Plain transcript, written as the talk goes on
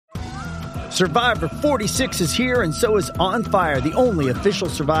Survivor 46 is here, and so is On Fire, the only official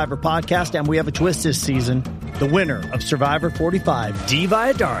Survivor podcast, and we have a twist this season. The winner of Survivor 45, Dee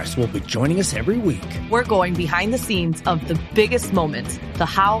Valladares, will be joining us every week. We're going behind the scenes of the biggest moments, the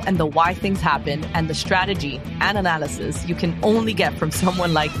how and the why things happen, and the strategy and analysis you can only get from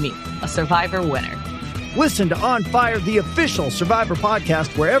someone like me, a Survivor winner. Listen to On Fire, the official Survivor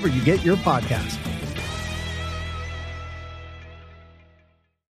podcast, wherever you get your podcast.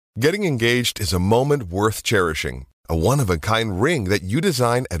 Getting engaged is a moment worth cherishing. A one-of-a-kind ring that you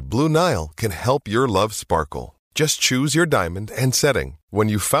design at Blue Nile can help your love sparkle. Just choose your diamond and setting. When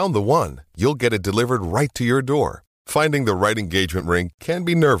you've found the one, you'll get it delivered right to your door. Finding the right engagement ring can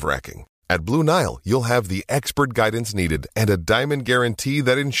be nerve-wracking. At Blue Nile, you'll have the expert guidance needed and a diamond guarantee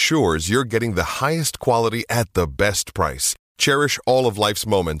that ensures you're getting the highest quality at the best price. Cherish all of life's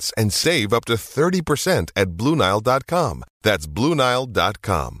moments and save up to 30% at BlueNile.com. That's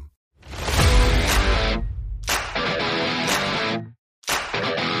BlueNile.com.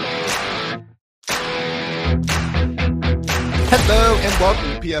 Hello and welcome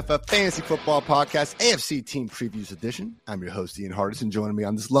to PFF Fantasy Football Podcast, AFC Team Previews Edition. I'm your host, Ian Hardison, joining me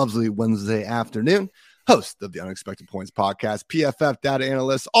on this lovely Wednesday afternoon. Host of the Unexpected Points Podcast, PFF data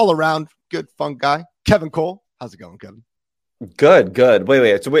analyst, all around good, fun guy, Kevin Cole. How's it going, Kevin? Good.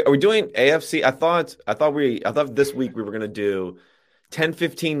 Wait. So are we doing AFC? I thought this week we were going to do 10,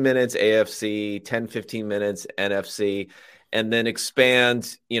 15 minutes AFC, 10, 15 minutes NFC, and then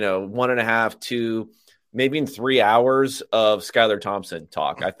expand, 1.5 to maybe in 3 hours of Skylar Thompson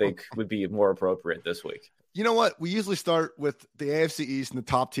talk. I think would be more appropriate this week. You know what? We usually start with the AFC East and the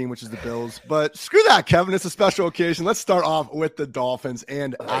top team, which is the Bills. But screw that, Kevin. It's a special occasion. Let's start off with the Dolphins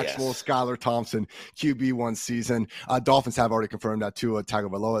and actual Skylar Thompson QB1 season. Dolphins have already confirmed that Tua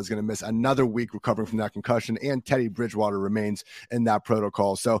Tagovailoa is going to miss another week recovering from that concussion, and Teddy Bridgewater remains in that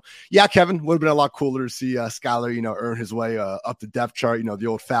protocol. So, yeah, Kevin, would have been a lot cooler to see Skylar, earn his way up the depth chart, the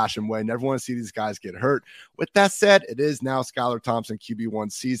old-fashioned way. Never want to see these guys get hurt. With that said, it is now Skylar Thompson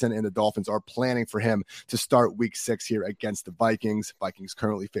QB1 season, and the Dolphins are planning for him to start week 6 here against the Vikings. Vikings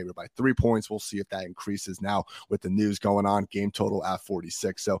currently favored by 3 points. We'll see if that increases now with the news going on. Game total at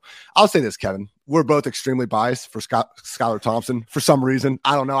 46. So I'll say this, Kevin. We're both extremely biased for Skylar Thompson for some reason.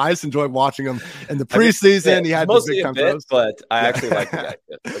 I don't know. I just enjoyed watching him in the preseason. He had mostly the big time throws, but I actually like that.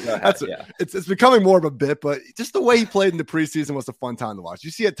 It's becoming more of a bit, but just the way he played in the preseason was a fun time to watch.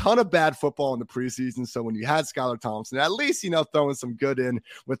 You see a ton of bad football in the preseason. So when you had Skylar Thompson, at least, throwing some good in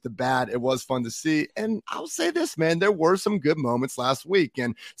with the bad, it was fun to see. And I'll say this, man, there were some good moments last week.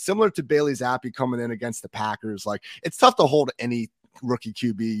 And similar to Bailey Zappi coming in against the Packers, like it's tough to hold any rookie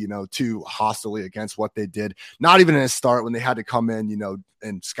QB, too hostilely against what they did. Not even in his start when they had to come in,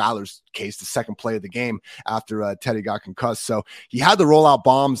 in Skylar's case, the second play of the game after Teddy got concussed. So he had to roll out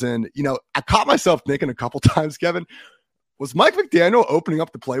bombs. And, I caught myself thinking a couple times, Kevin, was Mike McDaniel opening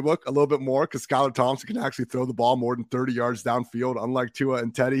up the playbook a little bit more because Skylar Thompson can actually throw the ball more than 30 yards downfield, unlike Tua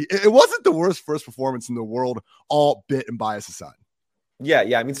and Teddy? It wasn't the worst first performance in the world, all bit and bias aside.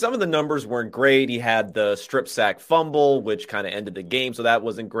 Yeah. I mean, some of the numbers weren't great. He had the strip sack fumble, which kind of ended the game, so that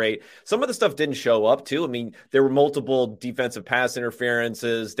wasn't great. Some of the stuff didn't show up, too. I mean, there were multiple defensive pass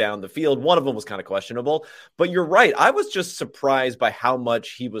interferences down the field. One of them was kind of questionable. But you're right. I was just surprised by how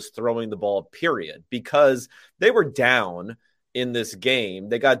much he was throwing the ball, period, because they were down in this game.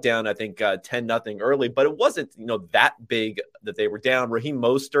 They got down, I think, 10-0 early, but it wasn't, that big that they were down. Raheem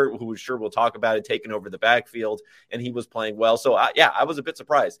Mostert, who we'll talk about it, taking over the backfield, and he was playing well. So, I was a bit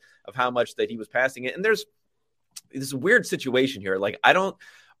surprised of how much that he was passing it. And there's this weird situation here. Like,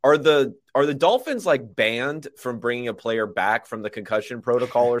 are the Dolphins like banned from bringing a player back from the concussion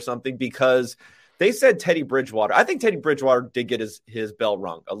protocol or something? Because they said Teddy Bridgewater. I think Teddy Bridgewater did get his bell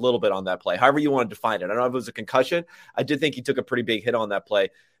rung a little bit on that play. However you want to define it. I don't know if it was a concussion. I did think he took a pretty big hit on that play.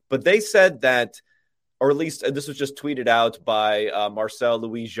 But they said that, or at least this was just tweeted out by Marcel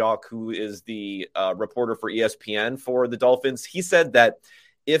Louis-Jacques, who is the reporter for ESPN for the Dolphins. He said that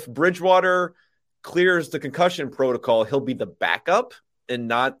if Bridgewater clears the concussion protocol, he'll be the backup and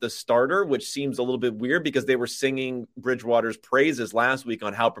not the starter, which seems a little bit weird because they were singing Bridgewater's praises last week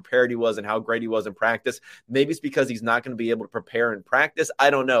on how prepared he was and how great he was in practice. Maybe it's because he's not going to be able to prepare in practice. I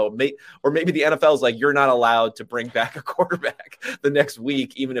don't know. Or maybe the NFL is like, you're not allowed to bring back a quarterback the next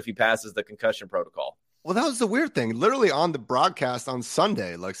week, even if he passes the concussion protocol. Well, that was the weird thing. Literally on the broadcast on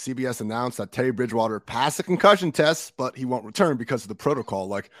Sunday, like CBS announced that Teddy Bridgewater passed the concussion test, but he won't return because of the protocol.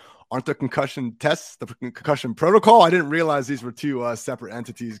 Like, aren't the concussion tests, the concussion protocol? I didn't realize these were two separate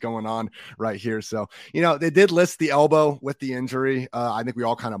entities going on right here. So, they did list the elbow with the injury. I think we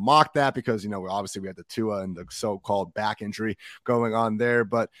all kind of mocked that because, obviously we had the Tua and the so-called back injury going on there.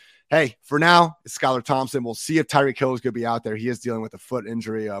 But hey, for now, it's Skylar Thompson. We'll see if Tyreek Hill is going to be out there. He is dealing with a foot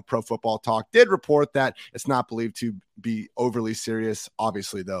injury. Pro Football Talk did report that it's not believed to be overly serious.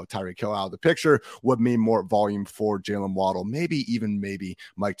 Obviously, though, Tyreek Hill out of the picture would mean more volume for Jalen Waddle, maybe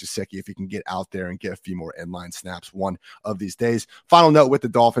Mike Gesicki if he can get out there and get a few more inline snaps one of these days. Final note with the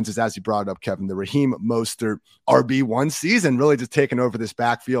Dolphins is, as you brought it up, Kevin, the Raheem Mostert RB1 season really just taking over this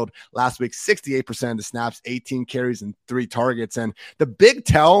backfield. Last week, 68% of the snaps, 18 carries and 3 targets. And the big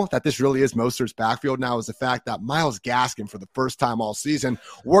tell that this really is Mostert's backfield now is the fact that Myles Gaskin, for the first time all season,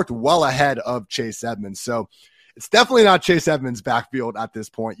 worked well ahead of Chase Edmonds. So it's definitely not Chase Edmonds' backfield at this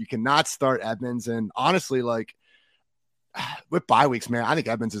point. You cannot start Edmonds. And honestly, with bye weeks, man, I think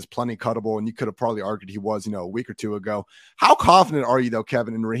Edmonds is plenty cuttable, and you could have probably argued he was, a week or two ago. How confident are you, though,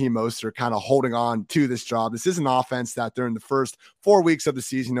 Kevin, in Raheem Mostert kind of holding on to this job? This is an offense that during the first 4 weeks of the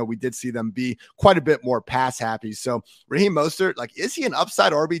season, we did see them be quite a bit more pass happy. So Raheem Mostert, is he an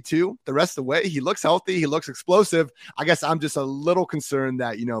upside RB2 the rest of the way? He looks healthy. He looks explosive. I guess I'm just a little concerned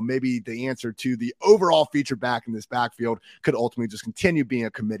that, maybe the answer to the overall feature back in this backfield could ultimately just continue being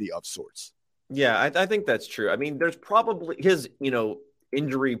a committee of sorts. Yeah, I think that's true. I mean, there's probably his,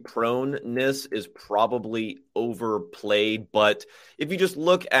 injury proneness is probably overplayed. But if you just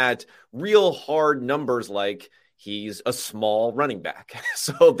look at real hard numbers, he's a small running back.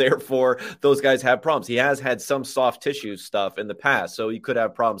 So therefore, those guys have problems. He has had some soft tissue stuff in the past, so you could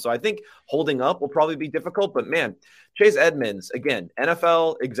have problems. So I think holding up will probably be difficult. But man, Chase Edmonds, again,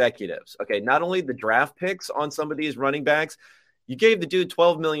 NFL executives. Okay, not only the draft picks on some of these running backs, you gave the dude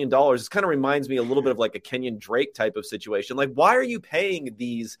 $12 million. This kind of reminds me a little bit of like a Kenyon Drake type of situation. Why are you paying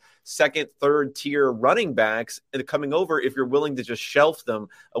these second, third tier running backs coming over if you're willing to just shelf them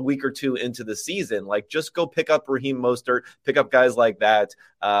a week or two into the season? Just go pick up Raheem Mostert, pick up guys like that.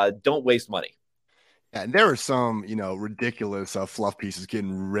 Don't waste money. And there are some, ridiculous fluff pieces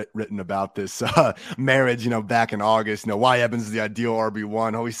getting written about this marriage, back in August. Why Evans is the ideal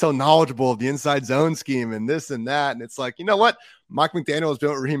RB1. Oh, he's so knowledgeable of the inside zone scheme and this and that. And it's like, you know what? Mike McDaniel has been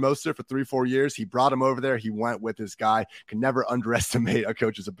with Raheem Mostert for 3-4 years. He brought him over there. He went with this guy. Can never underestimate a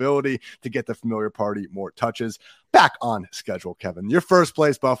coach's ability to get the familiar party more touches. Back on schedule, Kevin. Your first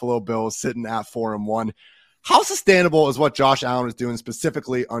place Buffalo Bills sitting at 4-1. How sustainable is what Josh Allen is doing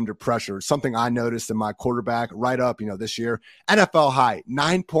specifically under pressure? Something I noticed in my quarterback write-up, this year. NFL high,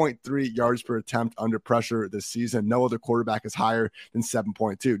 9.3 yards per attempt under pressure this season. No other quarterback is higher than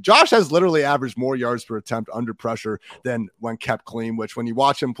 7.2. Josh has literally averaged more yards per attempt under pressure than when kept clean, which when you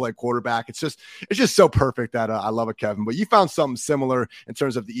watch him play quarterback, it's just so perfect that I love it, Kevin. But you found something similar in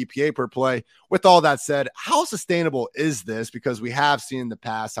terms of the EPA per play. With all that said, how sustainable is this? Because we have seen in the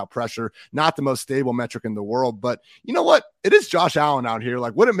past how pressure, not the most stable metric in the world, but you know what? It is Josh Allen out here.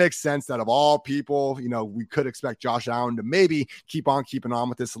 Would it make sense that of all people, we could expect Josh Allen to maybe keep on keeping on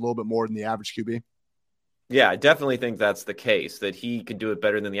with this a little bit more than the average QB? Yeah, I definitely think that's the case, that he could do it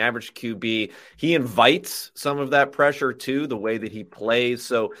better than the average QB. He invites some of that pressure too, the way that he plays.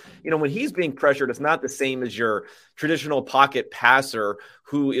 So, when he's being pressured, it's not the same as your traditional pocket passer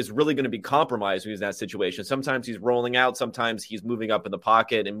who is really going to be compromised when he's in that situation. Sometimes he's rolling out, sometimes he's moving up in the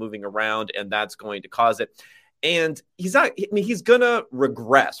pocket and moving around, and that's going to cause it. And he's going to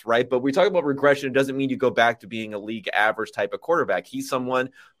regress, right? But we talk about regression. It doesn't mean you go back to being a league average type of quarterback. He's someone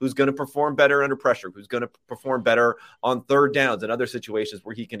who's going to perform better under pressure, who's going to perform better on third downs and other situations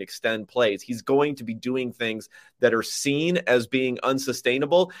where he can extend plays. He's going to be doing things that are seen as being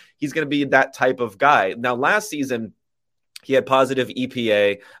unsustainable. He's going to be that type of guy. Now, last season, he had positive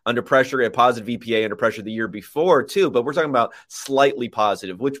EPA under pressure. He had positive EPA under pressure the year before, too. But we're talking about slightly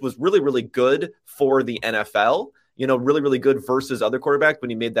positive, which was really, really good for the NFL. Really, really good versus other quarterbacks when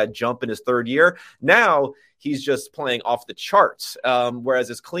he made that jump in his third year. Now he's just playing off the charts, whereas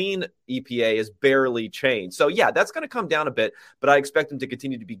his clean EPA is barely changed. So, yeah, that's going to come down a bit, but I expect him to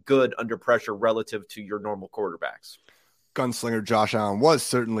continue to be good under pressure relative to your normal quarterbacks. Gunslinger Josh Allen was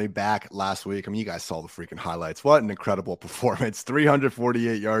certainly back last week. You guys saw the freaking highlights. What an incredible performance.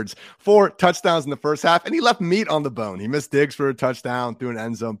 348 yards, 4 touchdowns in the first half, and he left meat on the bone. He missed Diggs for a touchdown, threw an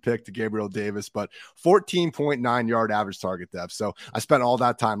end zone pick to Gabriel Davis, but 14.9 yard average target depth. So I spent all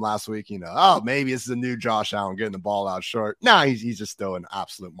that time last week, maybe this is a new Josh Allen getting the ball out short. Nah, he's just still an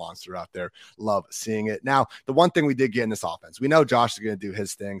absolute monster out there. Love seeing it. Now, the one thing we did get in this offense, we know Josh is going to do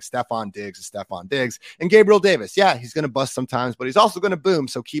his thing. Stephon Diggs is Stephon Diggs. And Gabriel Davis, yeah, he's going to bust sometimes, but he's also going to boom.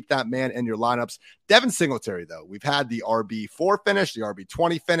 So keep that man in your lineups. Devin Singletary, though, we've had the RB4 finish, the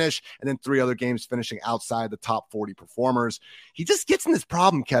RB20 finish, and then 3 other games finishing outside the top 40 performers. He just gets in this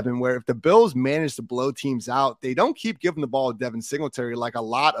problem, Kevin, where if the Bills manage to blow teams out, they don't keep giving the ball to Devin Singletary like a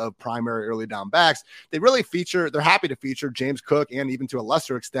lot of primary early down backs. They're happy to feature James Cook and even to a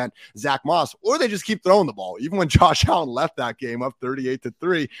lesser extent, Zach Moss, or they just keep throwing the ball. Even when Josh Allen left that game up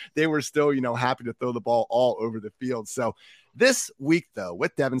 38-3, they were still, happy to throw the ball all over the field. So this week, though,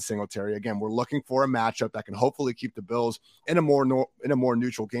 with Devin Singletary, again, we're looking for a matchup that can hopefully keep the Bills in a more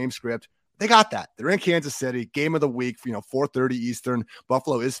neutral game script. They got that. They're in Kansas City, game of the week, 4:30 Eastern.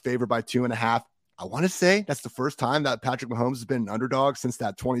 Buffalo is favored by 2.5. I want to say that's the first time that Patrick Mahomes has been an underdog since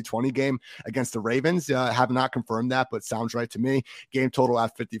that 2020 game against the Ravens. Have not confirmed that, but sounds right to me. Game total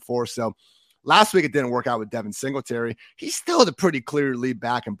at 54. So last week, it didn't work out with Devin Singletary. He's still the pretty clear lead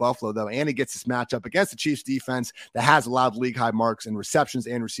back in Buffalo, though, and he gets this matchup against the Chiefs defense that has allowed league-high marks in receptions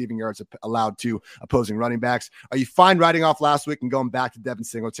and receiving yards allowed to opposing running backs. Are you fine writing off last week and going back to Devin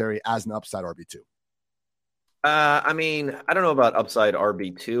Singletary as an upside RB2? I don't know about upside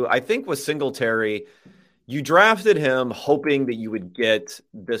RB2. I think with Singletary, you drafted him hoping that you would get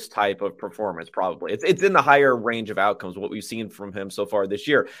this type of performance, probably. It's in the higher range of outcomes, what we've seen from him so far this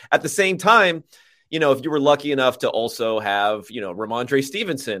year. At the same time, if you were lucky enough to also have, Ramondre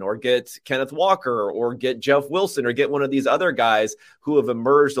Stevenson or get Kenneth Walker or get Jeff Wilson or get one of these other guys who have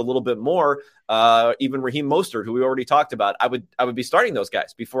emerged a little bit more, even Raheem Mostert, who we already talked about, I would be starting those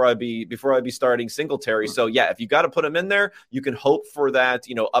guys before I'd be starting Singletary. So yeah, if you got to put him in there, you can hope for that,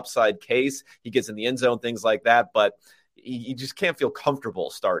 upside case. He gets in the end zone, things like that, but you just can't feel comfortable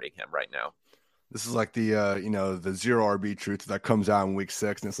starting him right now. This is like the, the zero RB truth that comes out in week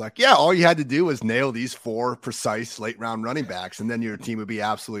 6. And it's like, yeah, all you had to do was nail these 4 precise late round running backs, and then your team would be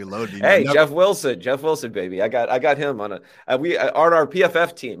absolutely loaded. Hey, Jeff Wilson, baby. I got him on our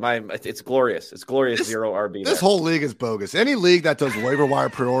PFF team. It's glorious. It's glorious zero RB. This whole league is bogus. Any league that does waiver wire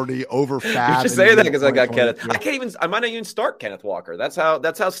priority over fab. You just say that because I got Kenneth. I might not even start Kenneth Walker. That's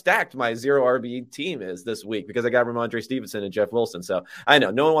how stacked my zero RB team is this week because I got Ramondre Stevenson and Jeff Wilson. So I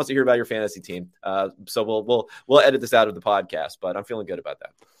know no one wants to hear about your fantasy team. So we'll edit this out of the podcast, but I'm feeling good about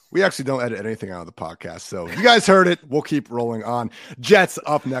that. We actually don't edit anything out of the podcast. So you guys heard it. We'll keep rolling on. Jets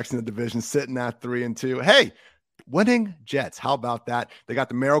up next in the division, sitting at 3-2. Hey, winning Jets. How about that? They got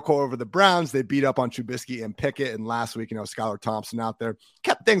the miracle over the Browns. They beat up on Trubisky and Pickett. And last week, Skylar Thompson out there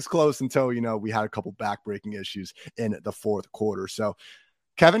kept things close until, we had a couple backbreaking issues in the fourth quarter. So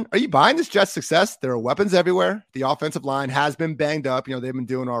Kevin, are you buying this Jets success? There are weapons everywhere. The offensive line has been banged up. They've been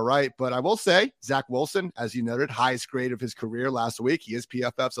doing all right. But I will say, Zach Wilson, as you noted, highest grade of his career last week. He is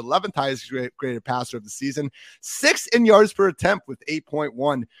PFF's 11th highest graded passer of the season. 6th in yards per attempt with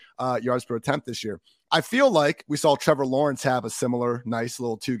 8.1 yards per attempt this year. I feel like we saw Trevor Lawrence have a similar nice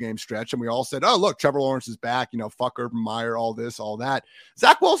little 2-game stretch, and we all said, oh, look, Trevor Lawrence is back, fuck Urban Meyer, all this, all that.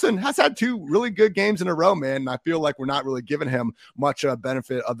 Zach Wilson has had 2 really good games in a row, man, and I feel like we're not really giving him much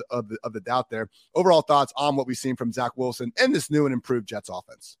benefit of the doubt there. Overall thoughts on what we've seen from Zach Wilson and this new and improved Jets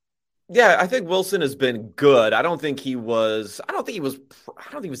offense? Yeah, I think Wilson has been good. I don't think he was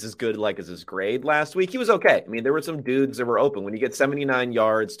as good as his grade last week. He was okay. There were some dudes that were open. When you get 79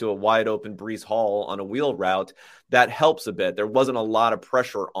 yards to a wide open Breece Hall on a wheel route, that helps a bit. There wasn't a lot of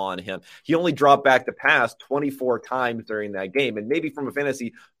pressure on him. He only dropped back to pass 24 times during that game. And maybe from a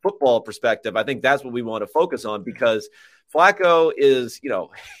fantasy football perspective, I think that's what we want to focus on because Flacco is,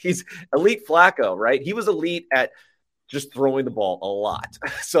 he's elite Flacco, right? He was elite at just throwing the ball a lot.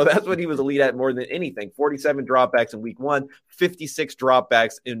 So that's what he was elite at more than anything. 47 dropbacks in week 1, 56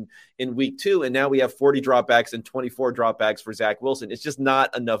 dropbacks in week 2. And now we have 40 dropbacks and 24 dropbacks for Zach Wilson. It's just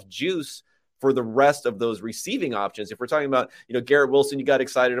not enough juice for the rest of those receiving options. If we're talking about, Garrett Wilson, you got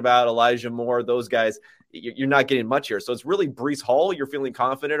excited about, Elijah Moore, those guys, you're not getting much here. So it's really Breece Hall you're feeling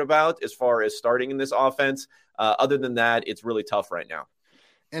confident about as far as starting in this offense. Other than that, it's really tough right now.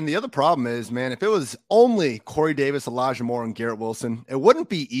 And the other problem is, man, if it was only Corey Davis, Elijah Moore, and Garrett Wilson, it wouldn't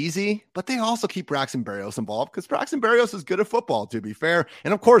be easy, but they also keep Braxton Berrios involved because Braxton Berrios is good at football, to be fair.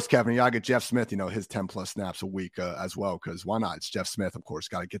 And of course, Kevin, you got to get Jeff Smith, his 10+ snaps a week as well, because why not? It's Jeff Smith, of course,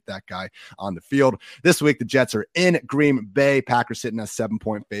 got to get that guy on the field. This week, the Jets are in Green Bay. Packers sitting at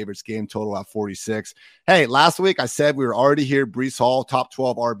 7-point favorites, game total at 46. Hey, last week I said we were already here, Breece Hall, top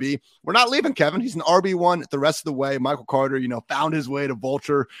 12 RB. We're not leaving, Kevin. He's an RB1 the rest of the way. Michael Carter, found his way to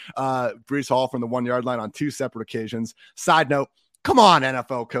vulture Breece Hall from the 1-yard line on 2 separate occasions. Side note, come on,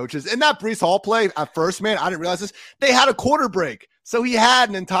 NFL coaches. In that Breece Hall play at first, man, I didn't realize this. They had a quarter break. So he had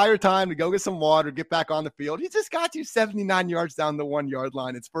an entire time to go get some water, get back on the field. He just got you 79 yards down the 1 yard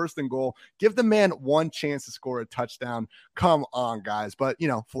line. It's 1st and goal. Give the man one chance to score a touchdown. Come on, guys. But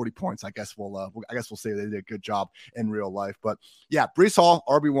 40 points. I guess we'll say they did a good job in real life. But yeah, Breece Hall,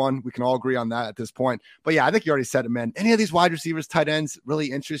 RB1. We can all agree on that at this point. But yeah, I think you already said it, man. Any of these wide receivers, tight ends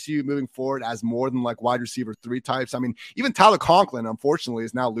really interest you moving forward as more than like wide receiver 3 types? I mean, even Tyler Conklin, unfortunately,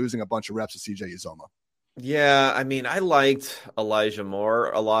 is now losing a bunch of reps to CJ Uzomah. Yeah, I mean, I liked Elijah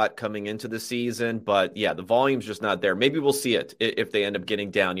Moore a lot coming into the season, but yeah, the volume's just not there. Maybe we'll see it if they end up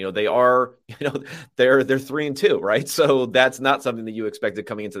getting down. They are, they're 3-2, right? So that's not something that you expected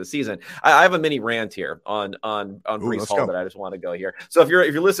coming into the season. I have a mini rant here on Breece Hall that I just want to go here. So if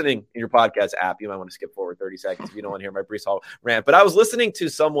you're listening in your podcast app, you might want to skip forward 30 seconds if you don't want to hear my Breece Hall rant. But I was listening to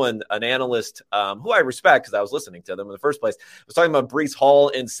someone, an analyst who I respect because I was listening to them in the first place, was talking about Breece Hall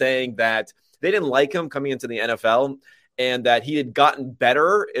and saying that they didn't like him coming into the NFL and that he had gotten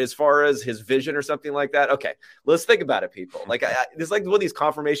better as far as his vision or something like that. Okay, let's think about it, people. Like, there's like one of these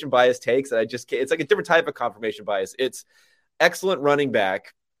confirmation bias takes that I just can't. It's like a different type of confirmation bias. It's excellent running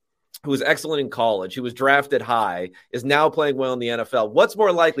back who was excellent in college, who was drafted high, is now playing well in the NFL. What's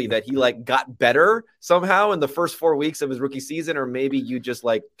more likely, that he got better somehow in the first 4 weeks of his rookie season, or maybe you just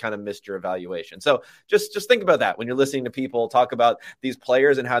kind of missed your evaluation? So just think about that when you're listening to people talk about these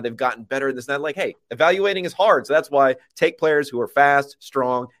players and how they've gotten better. And it's not like, hey, evaluating is hard. So that's why take players who are fast,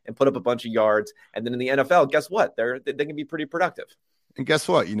 strong, and put up a bunch of yards. And then in the NFL, guess what? They can be pretty productive. And guess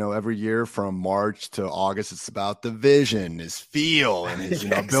what? Every year from March to August, it's about the vision, his feel, and his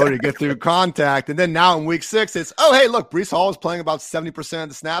ability to get through contact. And then now in week 6, it's, oh, hey, look, Breece Hall is playing about 70% of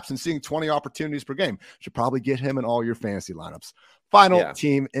the snaps and seeing 20 opportunities per game. Should probably get him in all your fantasy lineups. Final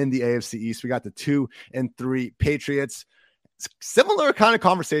team in the AFC East. We got the 2 and 3 Patriots. Similar kind of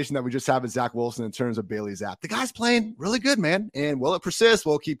conversation that we just had with Zach Wilson in terms of Bailey Zappe. The guy's playing really good, man. And will it persist?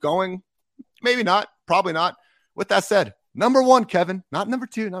 Will it keep going? Maybe not. Probably not. With that said, number 1, Kevin, not number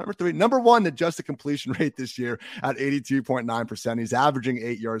 2, not number 3, number 1 adjusted completion rate this year at 82.9%. He's averaging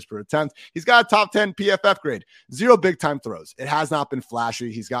 8 yards per attempt. He's got a top 10 PFF grade, 0 big time throws. It has not been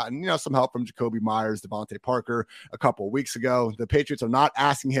flashy. He's gotten, some help from Jacoby Myers, Devontae Parker a couple of weeks ago. The Patriots are not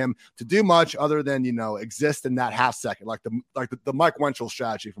asking him to do much other than, exist in that half second, like the Mike Winchell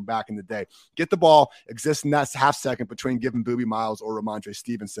strategy from back in the day. Get the ball, exist in that half second between giving Boobie Miles or Ramondre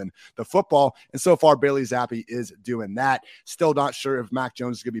Stevenson the football. And so far, Bailey Zappe is doing that. Still not sure if Mac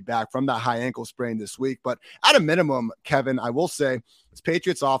Jones is going to be back from that high ankle sprain this week. But at a minimum, Kevin, I will say this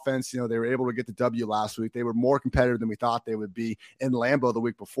Patriots offense, they were able to get the W last week. They were more competitive than we thought they would be in Lambeau the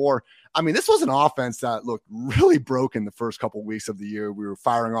week before. I mean, this was an offense that looked really broken the first couple of weeks of the year. We were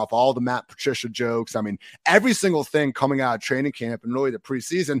firing off all the Matt Patricia jokes. I mean, every single thing coming out of training camp and really the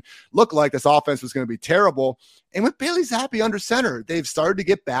preseason looked like this offense was going to be terrible. And with Bailey Zappe under center, they've started to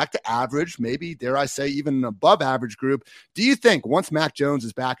get back to average, maybe, dare I say, even an above average group. Do you think once Mac Jones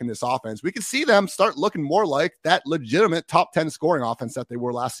is back in this offense, we can see them start looking more like that legitimate top 10 scoring offense that they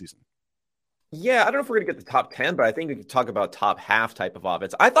were last season? Yeah, I don't know if we're going to get the top 10, but I think we could talk about top half type of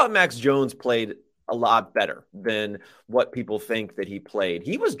offense. I thought Max Jones played a lot better than what people think that he played.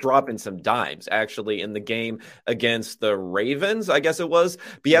 He was dropping some dimes actually in the game against the Ravens, I guess it was.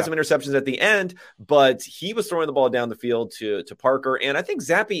 But he had some interceptions at the end, but he was throwing the ball down the field to Parker. And I think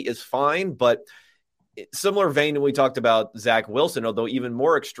Zappe is fine, but similar vein when we talked about Zach Wilson, although even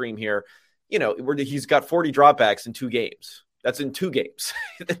more extreme here, he's got 40 dropbacks in 2 games. That's in 2 games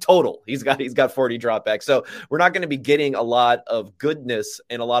total. He's got 40 dropbacks. So we're not going to be getting a lot of goodness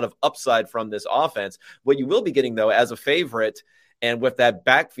and a lot of upside from this offense. What you will be getting, though, as a favorite, and with that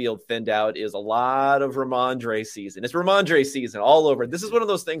backfield thinned out, is a lot of Ramondre season. It's Ramondre season all over. This is one of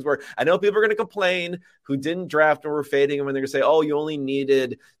those things where I know people are going to complain who didn't draft and were fading him, and they're going to say, oh, you only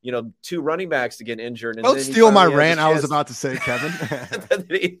needed, 2 running backs to get injured. And don't steal my rant I was about to say, Kevin.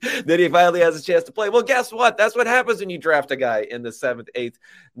 Then he finally has a chance to play. Well, guess what? That's what happens when you draft a guy in the 7th, 8th,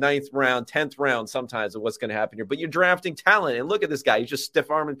 9th round, 10th round sometimes of what's going to happen here. But you're drafting talent. And look at this guy. He's just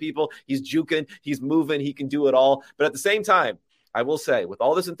stiff-arming people. He's juking. He's moving. He can do it all. But at the same time, I will say, with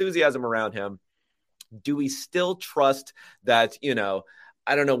all this enthusiasm around him, do we still trust that,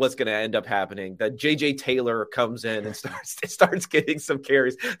 I don't know what's going to end up happening, that J.J. Taylor comes in and starts getting some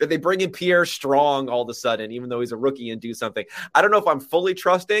carries, that they bring in Pierre Strong all of a sudden, even though he's a rookie, and do something. I don't know if I'm fully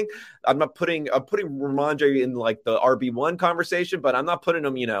trusting. I'm putting Ramondre in the RB1 conversation, but I'm not putting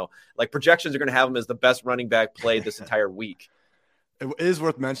him, projections are going to have him as the best running back played this entire week. It is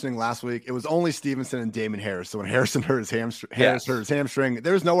worth mentioning last week, it was only Stevenson and Damon Harris. So when Harrison hurt his hamstring,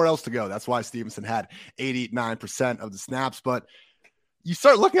 there was nowhere else to go. That's why Stevenson had 89% of the snaps. But you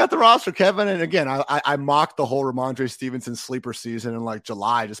start looking at the roster, Kevin, and again, I mocked the whole Ramondre Stevenson sleeper season in like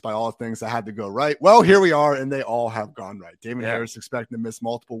July just by all the things that had to go right. Well, here we are, and they all have gone right. Damon Harris expecting to miss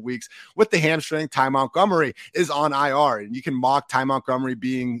multiple weeks with the hamstring. Ty Montgomery is on IR, and you can mock Ty Montgomery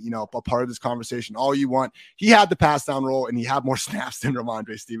being, a part of this conversation all you want. He had the pass down role, and he had more snaps than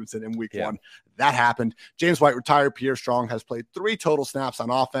Ramondre Stevenson in week one. That happened. James White retired. Pierre Strong has played 3 total snaps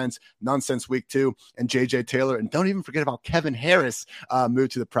on offense, none since week 2. And JJ Taylor, and don't even forget about Kevin Harris,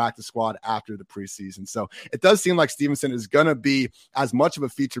 moved to the practice squad after the preseason. So it does seem like Stevenson is going to be as much of a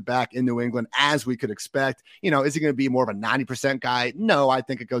feature back in New England as we could expect. Is he going to be more of a 90% guy? No, I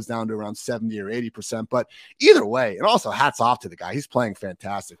think it goes down to around 70 or 80%. But either way, and also hats off to the guy. He's playing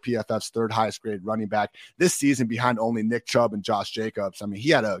fantastic. PFF's 3rd highest grade running back this season behind only Nick Chubb and Josh Jacobs. I mean, he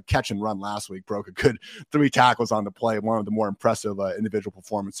had a catch and run last week, broke a good 3 tackles on the play. One of the more impressive individual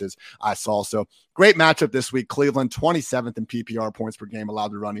performances I saw. So great matchup this week. Cleveland 27th in PPR points per game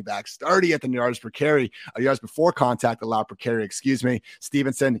allowed to running backs, 30th in yards per carry, yards before contact allowed per carry.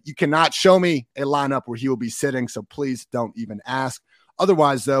 Stevenson, you cannot show me a lineup where he will be sitting, so please don't even ask.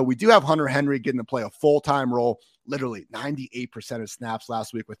 Otherwise, though, we do have Hunter Henry getting to play a full-time role, literally 98% of snaps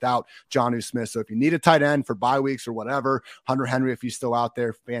last week without Jonnu Smith. So if you need a tight end for bye weeks or whatever, Hunter Henry, if he's still out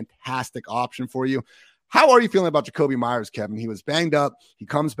there, fantastic option for you. How are you feeling about Jacoby Myers, Kevin? He was banged up. He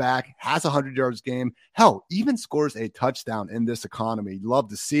comes back, has a 100 yards game. Hell, even scores a touchdown in this economy. Love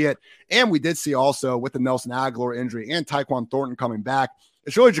to see it. And we did see also with the Nelson Aguilar injury and Tyquan Thornton coming back,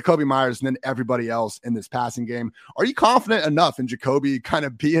 it's really Jacoby Myers and then everybody else in this passing game. Are you confident enough in Jacoby kind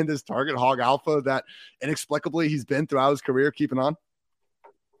of being this target hog alpha that inexplicably he's been throughout his career keeping on?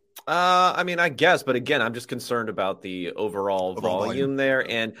 I guess, but again, I'm just concerned about the overall volume there,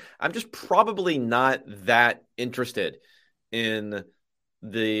 and I'm just probably not that interested in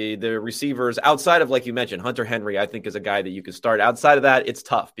the receivers outside of, like you mentioned, Hunter Henry. I think is a guy that you can start. Outside of that, it's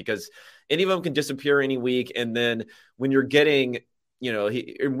tough because any of them can disappear any week, and then when you're getting,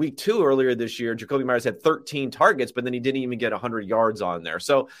 in week 2 earlier this year, Jacoby Myers had 13 targets, but then he didn't even get 100 yards on there.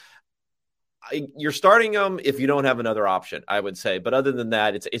 So you're starting them if you don't have another option, I would say. But other than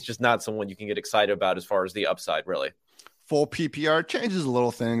that, it's just not someone you can get excited about as far as the upside, really. Full PPR changes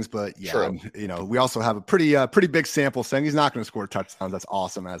little things, but we also have a pretty big sample saying he's not going to score touchdowns. That's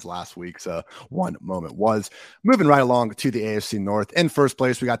awesome, as last week's one moment was. Moving right along to the AFC North. In first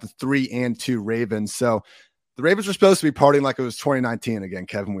place, we got the 3-2 Ravens. So the Ravens were supposed to be partying like it was 2019 again,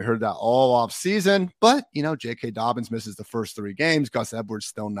 Kevin. We heard that all off season, but J.K. Dobbins misses the first 3 games. Gus Edwards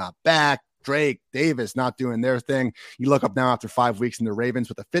still not back. Drake, Davis not doing their thing. You look up now after 5 weeks in the Ravens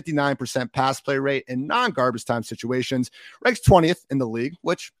with a 59% pass play rate in non-garbage time situations, ranks 20th in the league,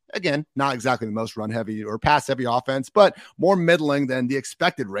 which again, not exactly the most run heavy or pass heavy offense, but more middling than the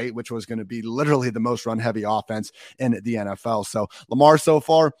expected rate, which was going to be literally the most run heavy offense in the NFL. So Lamar so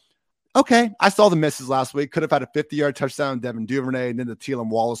far, okay, I saw the misses last week. Could have had a 50-yard touchdown, Devin Duvernay, and then the Tylan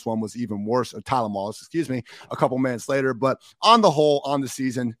Wallace one was even worse, or Tylan Wallace, a couple minutes later. But on the whole, on the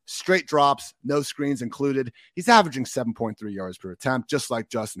season, straight drops, no screens included. He's averaging 7.3 yards per attempt, just like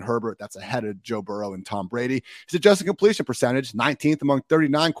Justin Herbert. That's ahead of Joe Burrow and Tom Brady. His adjusted completion percentage, 19th among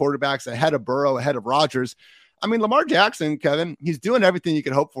 39 quarterbacks, ahead of Burrow, ahead of Rodgers. I mean, Lamar Jackson, Kevin, he's doing everything you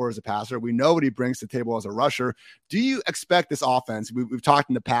could hope for as a passer. We know what he brings to the table as a rusher. Do you expect this offense? We've talked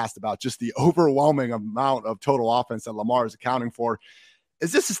in the past about just the overwhelming amount of total offense that Lamar is accounting for.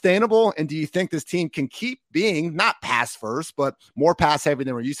 Is this sustainable? And do you think this team can keep being not pass first, but more pass heavy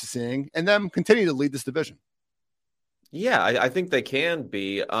than we're used to seeing, and then continue to lead this division? Yeah, I think they can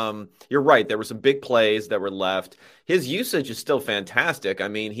be. You're right. There were some big plays that were left. His usage is still fantastic. I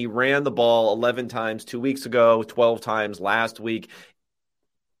mean, he ran the ball 11 times 2 weeks ago, 12 times last week.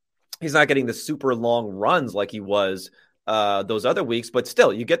 He's not getting the super long runs like he was those other weeks, but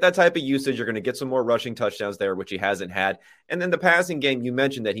still, you get that type of usage. You're going to get some more rushing touchdowns there, which he hasn't had. And then the passing game, you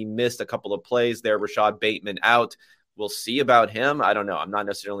mentioned that he missed a couple of plays there. Rashad Bateman out. We'll see about him. I don't know. I'm not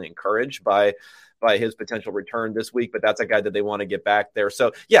necessarily encouraged by his potential return this week, but that's a guy that they want to get back there.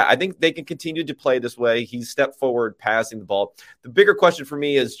 So yeah, I think they can continue to play this way. He's stepped forward passing the ball. The bigger question for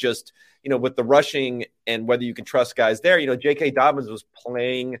me is just, with the rushing and whether you can trust guys there. J.K. Dobbins was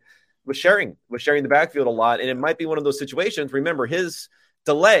sharing the backfield a lot. And it might be one of those situations. Remember, his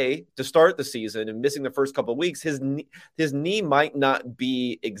delay to start the season and missing the first couple of weeks, his knee might not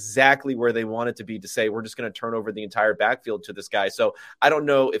be exactly where they want it to be to say, we're just going to turn over the entire backfield to this guy. So I don't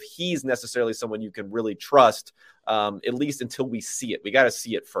know if he's necessarily someone you can really trust, at least until we see it. We got to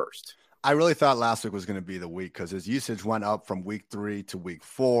see it first. I really thought last week was going to be the week because his usage went up from week 3 to week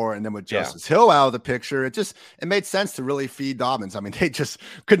 4. And then with Justice Hill out of the picture, it made sense to really feed Dobbins. I mean, they just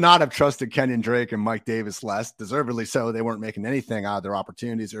could not have trusted Kenyon Drake and Mike Davis less, deservedly so. They weren't making anything out of their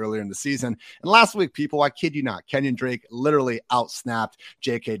opportunities earlier in the season. And last week, people, I kid you not, Kenyon Drake literally outsnapped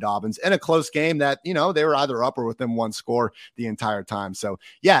J.K. Dobbins in a close game that, they were either up or within one score the entire time. So,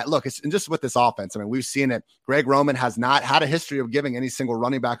 yeah, look, and just with this offense, I mean, we've seen it. Greg Roman has not had a history of giving any single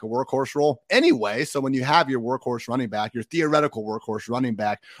running back a workhorse role anyway. So when you have your workhorse running back, your theoretical workhorse running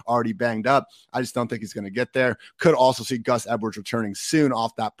back already banged up, I just don't think he's going to get there. Could also see Gus Edwards returning soon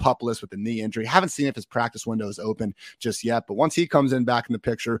off that PUP list with a knee injury. Haven't seen if his practice window is open just yet, but once he comes in back in the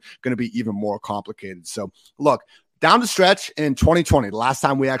picture, going to be even more complicated. So look, down the stretch in 2020, the last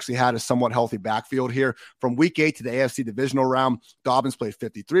time we actually had a somewhat healthy backfield here, from week 8 to the AFC divisional round, Dobbins played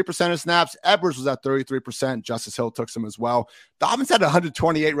 53% of snaps. Edwards was at 33%. Justice Hill took some as well. Dobbins had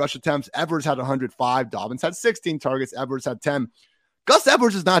 128 rush attempts. Edwards had 105. Dobbins had 16 targets. Edwards had 10. Gus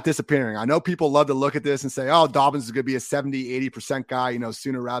Edwards is not disappearing. I know people love to look at this and say, oh, Dobbins is going to be a 70, 80% guy,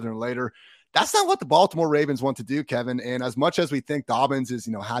 sooner rather than later. That's not what the Baltimore Ravens want to do, Kevin. And as much as we think Dobbins is,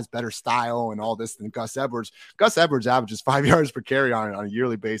 has better style and all this than Gus Edwards averages 5 yards per carry on a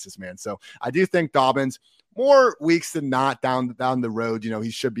yearly basis, man. So I do think Dobbins, more weeks than not down the road, he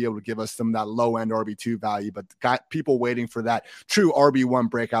should be able to give us some of that low end RB2 value, but got people waiting for that true RB1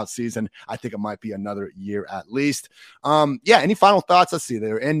 breakout season. I think it might be another year at least. Any final thoughts? Let's see.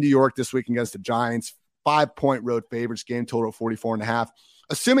 They're in New York this week against the Giants, 5-point road favorites, game total of 44.5.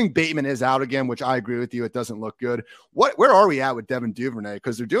 Assuming Bateman is out again, which I agree with you, it doesn't look good. Where are we at with Devin Duvernay?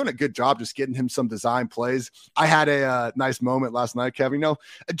 Because they're doing a good job just getting him some design plays. I had a nice moment last night, Kevin.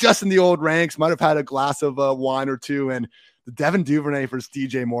 Adjusting the old ranks, might have had a glass of wine or two, and the Devin Duvernay versus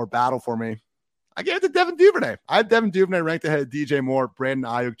DJ Moore battle for me. I gave it to Devin Duvernay. I had Devin Duvernay ranked ahead of DJ Moore,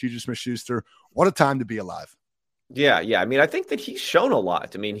 Brandon Ayuk, Juju Smith-Schuster. What a time to be alive. Yeah. I mean, I think that he's shown a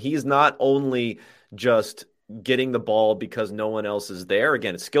lot. I mean, he's not only just getting the ball because no one else is there.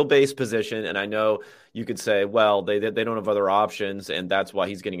 Again, it's skill-based position, and I know you could say, well, they don't have other options, and that's why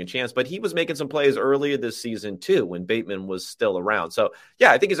he's getting a chance. But he was making some plays earlier this season too, when Bateman was still around. So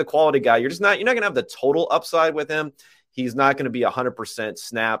yeah, I think he's a quality guy. You're not going to have the total upside with him. He's not going to be 100%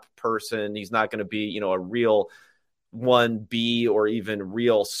 snap person. He's not going to be, a real 1B or even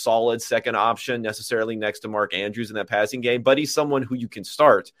real solid second option necessarily next to Mark Andrews in that passing game. But he's someone who you can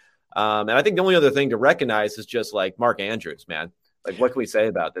start. And I think the only other thing to recognize is just like Mark Andrews, man. Like, what can we say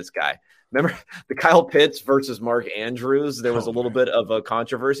about this guy? Remember the Kyle Pitts versus Mark Andrews? There was a little bit of a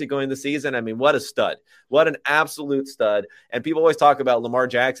controversy going the season. I mean, what a stud. What an absolute stud. And people always talk about Lamar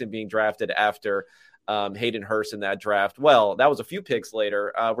Jackson being drafted after Hayden Hurst in that draft. Well, that was a few picks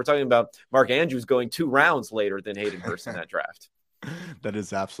later. We're talking about Mark Andrews going 2 rounds later than Hayden Hurst in that draft. That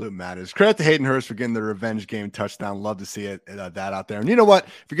is absolute madness. Credit to Hayden Hurst for getting the revenge game touchdown. Love to see it that out there. And you know what?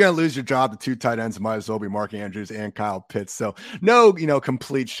 If you're going to lose your job to 2 tight ends, it might as well be Mark Andrews and Kyle Pitts. So no,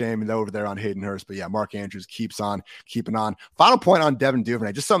 complete shame over there on Hayden Hurst. But yeah, Mark Andrews keeps on keeping on. Final point on Devin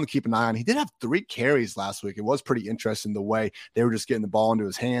Duvernay, just something to keep an eye on. He did have 3 carries last week. It was pretty interesting the way they were just getting the ball into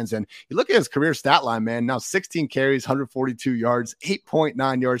his hands. And you look at his career stat line, man. Now 16 carries, 142 yards,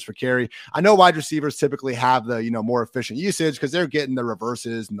 8.9 yards per carry. I know wide receivers typically have the more efficient usage because they're getting the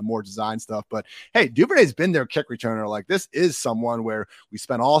reverses and the more design stuff. But hey, Duvernay's been their kick returner. Like, this is someone where we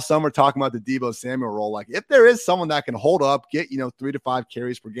spent all summer talking about the Deebo Samuel role. Like, if there is someone that can hold up, get 3 to 5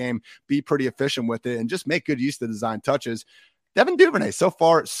 carries per game, be pretty efficient with it, and just make good use of the design touches, Devin Duvernay, so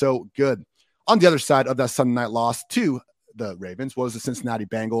far so good. On the other side of that Sunday night loss to the Ravens was the Cincinnati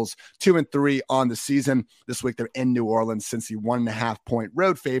Bengals, 2-3 on the season. This week they're in New Orleans, since the 1.5-point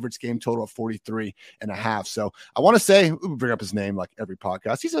road favorites, game total of 43.5. So I want to say, we bring up his name like every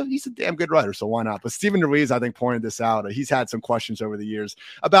podcast. He's a damn good writer, so why not? But Stephen Ruiz, I think, pointed this out. He's had some questions over the years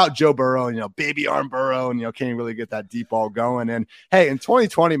about Joe Burrow and, baby arm Burrow, and, can't he really get that deep ball going? And hey, in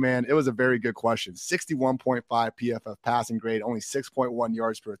 2020, man, it was a very good question. 61.5 PFF passing grade, only 6.1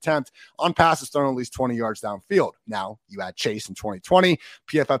 yards per attempt on passes thrown at least 20 yards downfield. Now, you add Chase in 2020,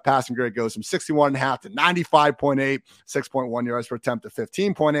 PFF passing grade goes from 61.5 to 95.8, 6.1 yards per attempt to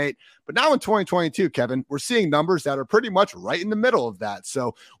 15.8. But now in 2022, Kevin, we're seeing numbers that are pretty much right in the middle of that.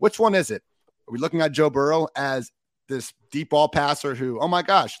 So which one is it? Are we looking at Joe Burrow as this deep ball passer who, oh my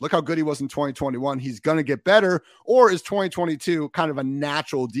gosh, look how good he was in 2021, he's going to get better? Or is 2022 kind of a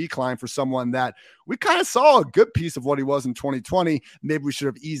natural decline for someone that we kind of saw a good piece of what he was in 2020? Maybe we should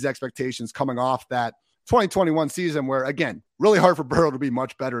have eased expectations coming off that 2021 season where, again, really hard for Burrow to be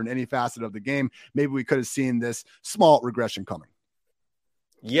much better in any facet of the game. Maybe we could have seen this small regression coming.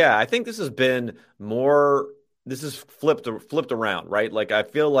 Yeah, I think this has been more this is flipped around, right? Like, I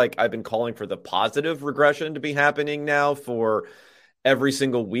feel like I've been calling for the positive regression to be happening now for every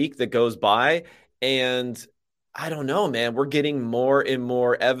single week that goes by. And I don't know, man, we're getting more and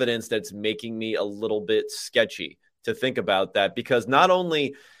more evidence that's making me a little bit sketchy to think about that, because not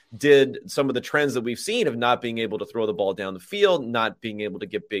only did some of the trends that we've seen of not being able to throw the ball down the field, not being able to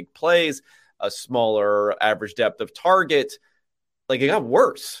get big plays, a smaller average depth of target, like, it got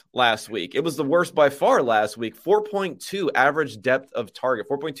worse last week. It was the worst by far last week. 4.2 average depth of target,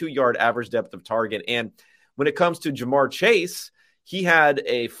 4.2 yard average depth of target. And when it comes to Jamar Chase, he had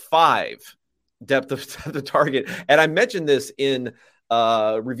a 5 depth of target. And I mentioned this in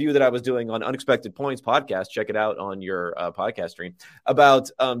a review that I was doing on Unexpected Points podcast. Check it out on your podcast stream about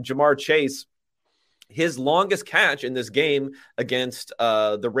Jamar Chase. His longest catch in this game against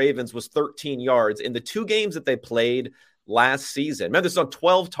the Ravens was 13 yards. In the 2 games that they played last season, remember, this is on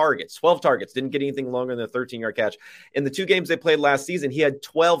 12 targets, didn't get anything longer than a 13-yard catch. In the 2 games they played last season, he had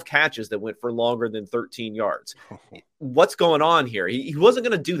 12 catches that went for longer than 13 yards. What's going on here? He wasn't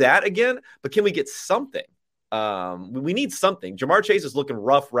going to do that again, but can we get something? We need something. Jamar Chase is looking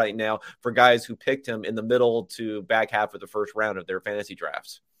rough right now for guys who picked him in the middle to back half of the first round of their fantasy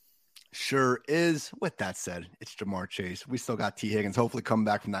drafts. Sure is. With that said, it's Jamar Chase. We still got T. Higgins hopefully coming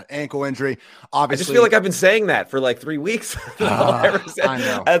back from that ankle injury. Obviously, I just feel like I've been saying that for like 3 weeks. I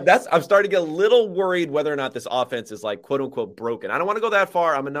know. I'm starting to get a little worried whether or not this offense is, like, quote unquote broken. I don't want to go that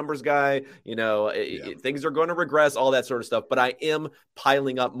far. I'm a numbers guy. Things are going to regress, all that sort of stuff. But I am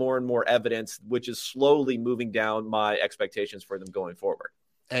piling up more and more evidence, which is slowly moving down my expectations for them going forward.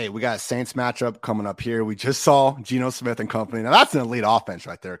 Hey, we got a Saints matchup coming up here. We just saw Geno Smith and company. Now, that's an elite offense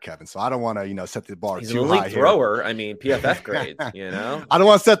right there, Kevin. So I don't want to, set the bar too high. He's an elite thrower. I mean, PFF grade, I don't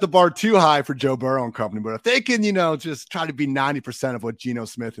want to set the bar too high for Joe Burrow and company. But if they can, just try to be 90% of what Geno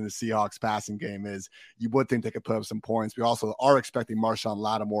Smith and the Seahawks passing game is, you would think they could put up some points. We also are expecting Marshawn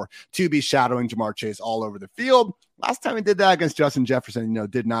Lattimore to be shadowing Jamar Chase all over the field. Last time he did that against Justin Jefferson,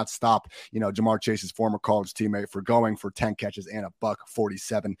 did not stop, Jamar Chase's former college teammate for going for 10 catches and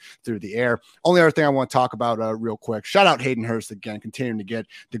 $147 through the air. Only other thing I want to talk about real quick. Shout out Hayden Hurst again, continuing to get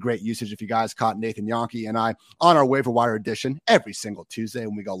the great usage. If you guys caught Nathan Yonke and I on our waiver wire edition every single Tuesday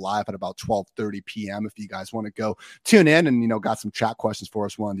when we go live at about 12:30 p.m. If you guys want to go tune in and, got some chat questions for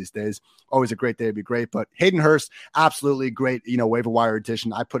us one of these days. Always a great day to be great. But Hayden Hurst, absolutely great, waiver wire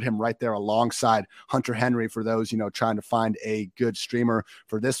edition. I put him right there alongside Hunter Henry for those, trying to find a good streamer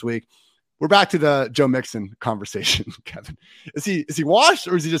for this week. We're back to the Joe Mixon conversation, Kevin. Is he washed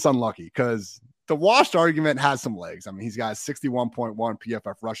or is he just unlucky? Because the washed argument has some legs. I mean, he's got 61.1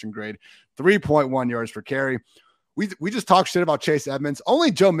 PFF rushing grade, 3.1 yards per carry. We just talked shit about Chase Edmonds.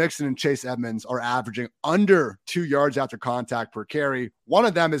 Only Joe Mixon and Chase Edmonds are averaging under 2 yards after contact per carry. One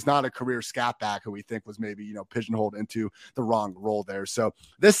of them is not a career scat back who we think was maybe, pigeonholed into the wrong role there. So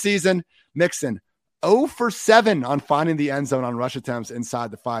this season, Mixon, 0 for 7 on finding the end zone on rush attempts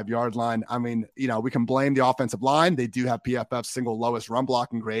inside the 5-yard line. I mean, we can blame the offensive line. They do have PFF's single lowest run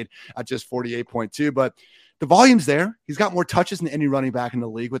blocking grade at just 48.2, but the volume's there. He's got more touches than any running back in the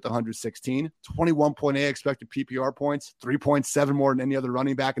league with 116, 21.8 expected PPR points, 3.7 more than any other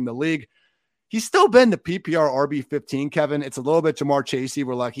running back in the league. He's still been the PPR RB15, Kevin. It's a little bit Jamar Chasey.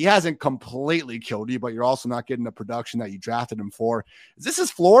 We're like, he hasn't completely killed you, but you're also not getting the production that you drafted him for. Is this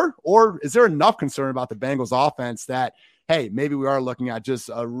his floor, or is there enough concern about the Bengals offense that, hey, maybe we are looking at just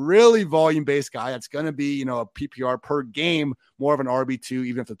a really volume-based guy that's going to be, a PPR per game, more of an RB2,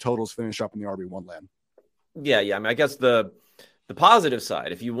 even if the totals finish up in the RB1 land? Yeah. I mean, I guess the positive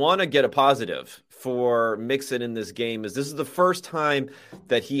side, if you want to get a positive for Mixon in this game, is this is the first time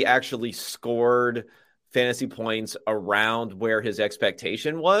that he actually scored fantasy points around where his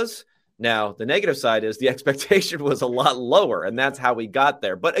expectation was. Now, the negative side is the expectation was a lot lower, and that's how we got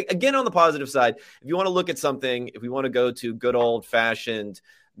there. But again, on the positive side, if you want to look at something, if we want to go to good old-fashioned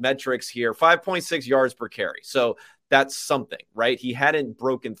metrics here, 5.6 yards per carry. So that's something, right? He hadn't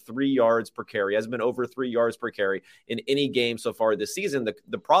broken 3 yards per carry, hasn't been over 3 yards per carry in any game so far this season.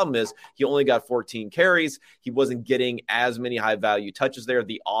 The problem is he only got 14 carries. He wasn't getting as many high-value touches there.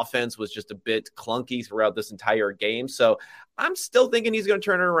 The offense was just a bit clunky throughout this entire game. So I'm still thinking he's going to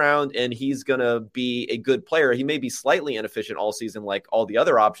turn it around and he's going to be a good player. He may be slightly inefficient all season like all the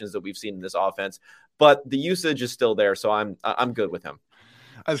other options that we've seen in this offense, but the usage is still there. So I'm good with him.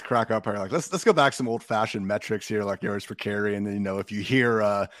 I just crack up here. Like, let's go back some old fashioned metrics here, like yards per carry. And then, if you hear,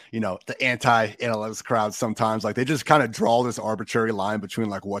 the anti-analytics crowd sometimes, like they just kind of draw this arbitrary line between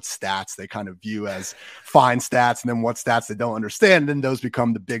like what stats they kind of view as fine stats and then what stats they don't understand. And then those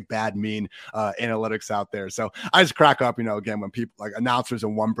become the big, bad, mean analytics out there. So I just crack up, again, when people like announcers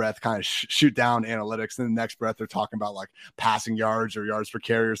in one breath kind of shoot down analytics, and the next breath they're talking about like passing yards or yards per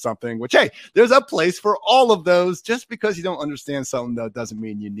carry or something, which, hey, there's a place for all of those. Just because you don't understand something, though, doesn't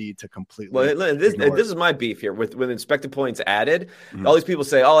mean you need to completely. Well, this is my beef here with expected points added. All these people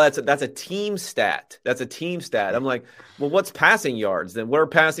say, "Oh, that's a team stat. That's a team stat." I'm like, well, what's passing yards? Then what are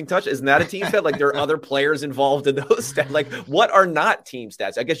passing touchdowns? Isn't that a team stat? Like there are other players involved in those stats. Like what are not team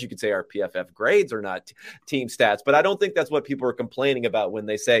stats? I guess you could say our PFF grades are not team stats, but I don't think that's what people are complaining about when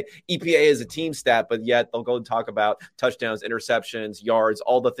they say EPA is a team stat, but yet they'll go and talk about touchdowns, interceptions, yards,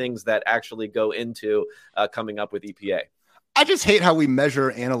 all the things that actually go into coming up with EPA. I just hate how we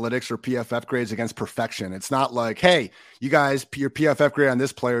measure analytics or PFF grades against perfection. It's not like, hey, you guys, your PFF grade on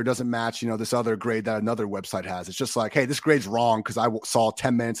this player doesn't match, this other grade that another website has. It's just like, hey, this grade's wrong because I saw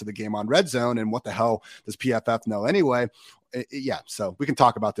 10 minutes of the game on Red Zone, and what the hell does PFF know anyway? Yeah, so we can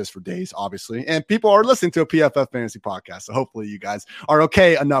talk about this for days, obviously. And people are listening to a PFF fantasy podcast, so hopefully you guys are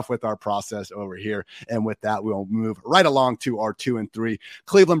okay enough with our process over here. And with that, we'll move right along to our 2 and 3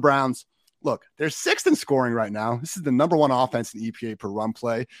 Cleveland Browns. Look, they're 6th in scoring right now. This is the number 1 offense in EPA per run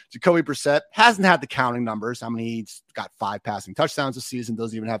play. Jacoby Brissett hasn't had the counting numbers. I mean, he's got 5 passing touchdowns this season,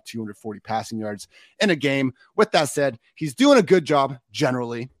 doesn't even have 240 passing yards in a game. With that said, he's doing a good job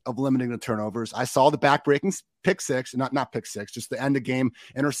generally of limiting the turnovers. I saw the back-breaking pick six, not pick six, just the end of game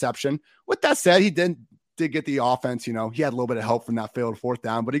interception. With that said, he did get the offense, he had a little bit of help from that failed 4th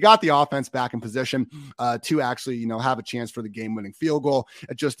down, but he got the offense back in position to actually, have a chance for the game-winning field goal.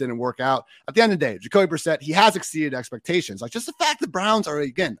 It just didn't work out. At the end of the day, Jacoby Brissett, he has exceeded expectations. Like just the fact the Browns are,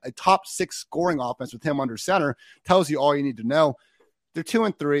 again, a top 6 scoring offense with him under center tells you all you need to know. They're 2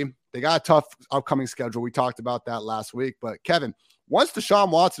 and 3. They got a tough upcoming schedule. We talked about that last week, but Kevin, once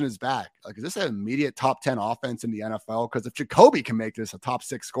Deshaun Watson is back, like, is this an immediate top 10 offense in the NFL? Because if Jacoby can make this a top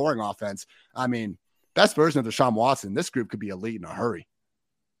 6 scoring offense, I mean, best version of Deshaun Watson, this group could be elite in a hurry.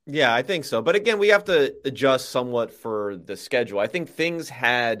 Yeah, I think so. But again, we have to adjust somewhat for the schedule. I think things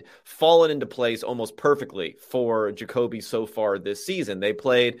had fallen into place almost perfectly for Jacoby so far this season. They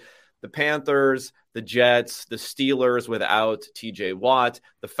played the Panthers, the Jets, the Steelers without TJ Watt,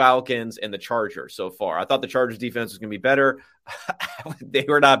 the Falcons, and the Chargers so far. I thought the Chargers defense was going to be better. They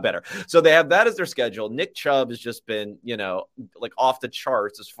were not better. So they have that as their schedule. Nick Chubb has just been, like off the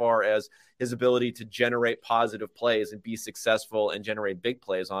charts as far as his ability to generate positive plays and be successful and generate big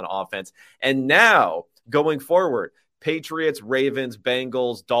plays on offense. And now going forward, Patriots, Ravens,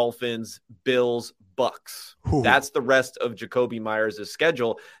 Bengals, Dolphins, Bills, Bucks. Ooh. That's the rest of Jacoby Myers'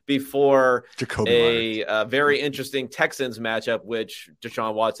 schedule before a very interesting Texans matchup, which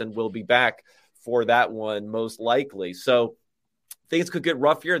Deshaun Watson will be back for that one most likely. So things could get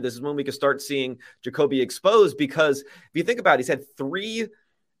rough here. This is when we could start seeing Jacoby exposed, because if you think about it, he's had 3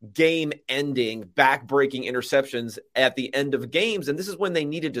 game-ending, back-breaking interceptions at the end of games, and this is when they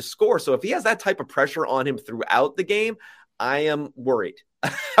needed to score. So if he has that type of pressure on him throughout the game, I am worried.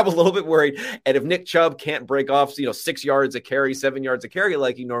 I'm a little bit worried. And if Nick Chubb can't break off, 6 yards a carry, 7 yards a carry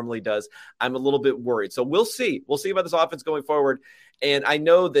like he normally does, I'm a little bit worried. So we'll see. We'll see about this offense going forward. And I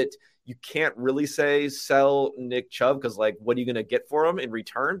know that you can't really say sell Nick Chubb because, like, what are you going to get for him in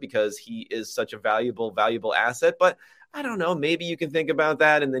return? Because he is such a valuable asset. But I don't know. Maybe you can think about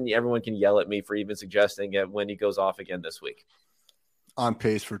that, and then everyone can yell at me for even suggesting it when he goes off again this week. On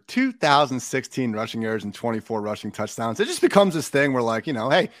pace for 2,016 rushing yards and 24 rushing touchdowns. It just becomes this thing where, like,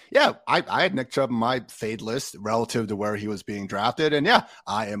 hey, yeah, I had Nick Chubb in my fade list relative to where he was being drafted. And yeah,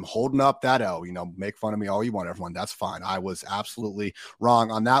 I am holding up that L. Make fun of me all you want, everyone. That's fine. I was absolutely wrong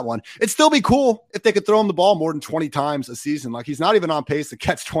on that one. It'd still be cool if they could throw him the ball more than 20 times a season. Like, he's not even on pace to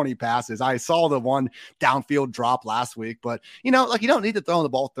catch 20 passes. I saw the one downfield drop last week, but you don't need to throw him the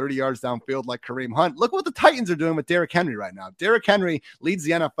ball 30 yards downfield like Kareem Hunt. Look what the Titans are doing with Derrick Henry right now. Derrick Henry leads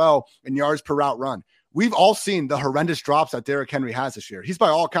the NFL in yards per route run. We've all seen the horrendous drops that Derrick Henry has this year. He's by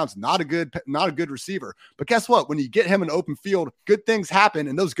all accounts not a good receiver. But guess what? When you get him in open field, good things happen,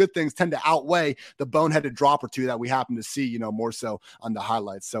 and those good things tend to outweigh the boneheaded drop or two that we happen to see, more so on the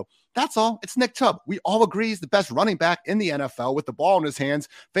highlights. So That's all. It's Nick Chubb. We all agree he's the best running back in the NFL with the ball in his hands.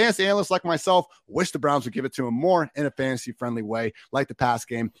 Fantasy analysts like myself wish the Browns would give it to him more in a fantasy-friendly way, like the pass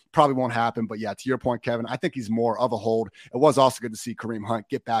game. Probably won't happen, but yeah, to your point, Kevin, I think he's more of a hold. It was also good to see Kareem Hunt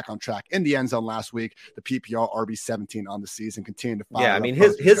get back on track in the end zone last week. The PPR RB17 on the season, continue to follow. Yeah, I mean,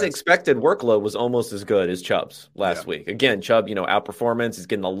 his expected workload was almost as good as Chubb's last week. Again, Chubb, outperformance. He's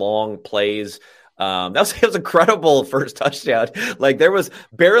getting the long plays. That was incredible first touchdown. Like there was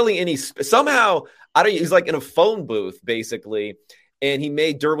barely any somehow. He's like in a phone booth basically, and he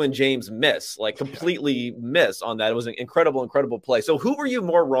made Derwin James miss, like completely miss on that. It was an incredible play. So who were you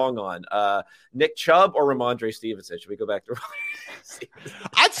more wrong on, Nick Chubb or Ramondre Stevenson? Should we go back to?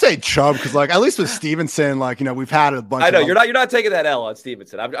 I'd say Chubb because, like, at least with Stevenson, like we've had a bunch. I know you're not taking that L on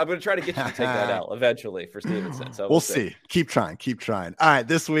Stevenson. I'm going to try to get you to take that L eventually for Stevenson. So we'll see. Keep trying. All right,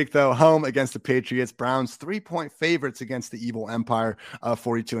 this week though, home against the Patriots. Browns 3-point favorites against the Evil Empire.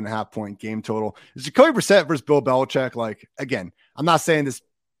 42.5-point game total. Is Jacoby Brissett versus Bill Belichick? Like again, I'm not saying this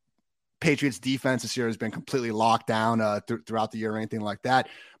Patriots defense this year has been completely locked down throughout the year or anything like that.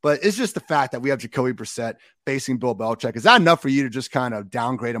 But it's just the fact that we have Jacoby Brissett facing Bill Belichick. Is that enough for you to just kind of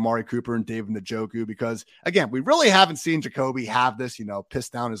downgrade Amari Cooper and David Njoku? Because again, we really haven't seen Jacoby have this, piss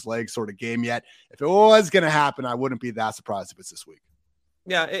down his leg sort of game yet. If it was going to happen, I wouldn't be that surprised if it's this week.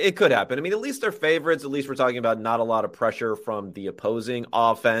 Yeah, it could happen. I mean, at least they're favorites. At least we're talking about not a lot of pressure from the opposing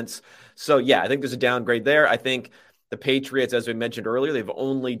offense. So yeah, I think there's a downgrade there. I think the Patriots, as we mentioned earlier, they've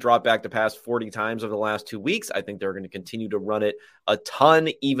only dropped back to pass 40 times over the last 2 weeks. I think they're going to continue to run it a ton,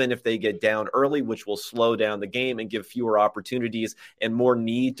 even if they get down early, which will slow down the game and give fewer opportunities and more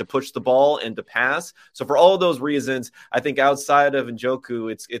need to push the ball and to pass. So for all of those reasons, I think outside of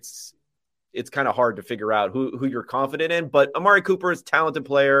Njoku, it's kind of hard to figure out who you're confident in. But Amari Cooper is a talented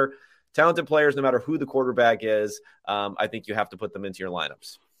player. Talented players, no matter who the quarterback is, I think you have to put them into your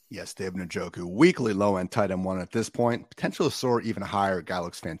lineups. Yes, David Njoku, weekly low-end tight end one at this point. Potential to soar even higher. Guy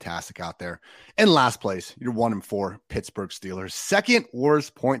looks fantastic out there. In last place, you're 1-4, Pittsburgh Steelers. Second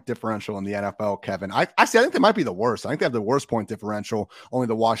worst point differential in the NFL, Kevin. I think they might be the worst. I think they have the worst point differential. Only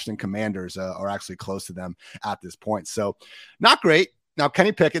the Washington Commanders are actually close to them at this point. So not great. Now,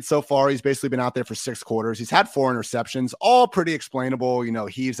 Kenny Pickett, so far, he's basically been out there for 6 quarters. He's had 4 interceptions, all pretty explainable.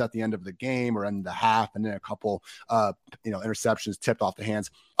 Heaves at the end of the game or in the half, and then a couple, interceptions tipped off the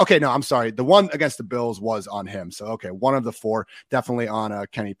hands. Okay, no, I'm sorry. The one against the Bills was on him. So, okay, one of the 4 definitely on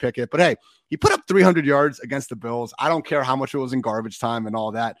Kenny Pickett. But, hey, he put up 300 yards against the Bills. I don't care how much it was in garbage time and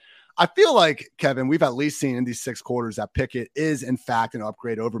all that. I feel like, Kevin, we've at least seen in these 6 quarters that Pickett is, in fact, an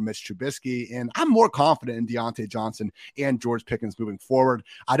upgrade over Mitch Trubisky, and I'm more confident in Deontay Johnson and George Pickens moving forward.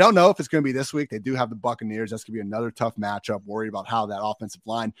 I don't know if it's going to be this week. They do have the Buccaneers. That's going to be another tough matchup. Worried about how that offensive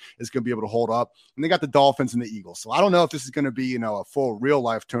line is going to be able to hold up. And they got the Dolphins and the Eagles. So I don't know if this is going to be, a full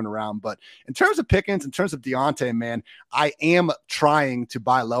real-life turnaround. But in terms of Pickens, in terms of Deontay, man, I am trying to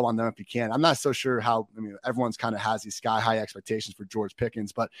buy low on them if you can. I'm not so sure how everyone's kind of has these sky-high expectations for George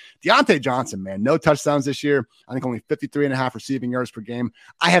Pickens, but Deontay Johnson, man, no touchdowns this year. I think only 53.5 receiving yards per game.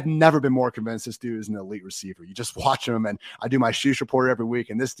 I have never been more convinced this dude is an elite receiver. You just watch him, and I do my Shoosh report every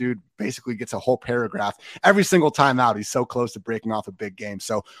week, and this dude basically gets a whole paragraph every single time out. He's so close to breaking off a big game.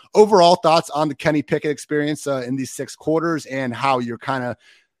 So overall thoughts on the Kenny Pickett experience in these 6 quarters and how you're kind of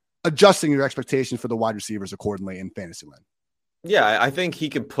adjusting your expectations for the wide receivers accordingly in Fantasyland. Yeah, I think he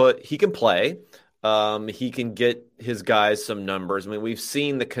can play. He can get his guys some numbers. I mean, we've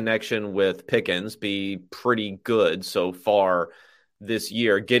seen the connection with Pickens be pretty good so far this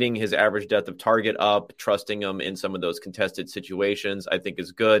year, getting his average depth of target up, trusting him in some of those contested situations, I think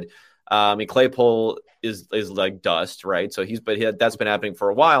is good. Claypool is like dust, right? So that's been happening for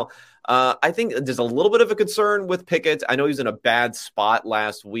a while. I think there's a little bit of a concern with Pickett. I know he's in a bad spot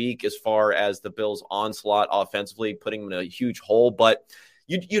last week as far as the Bills' onslaught offensively, putting him in a huge hole, but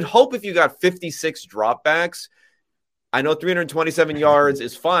You'd hope if you got 56 dropbacks. I know 327 yards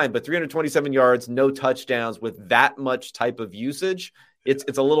is fine, but 327 yards, no touchdowns with that much type of usage, it's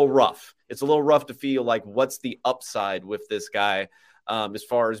a little rough. It's a little rough to feel like what's the upside with this guy as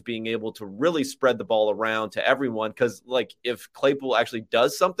far as being able to really spread the ball around to everyone. Because like if Claypool actually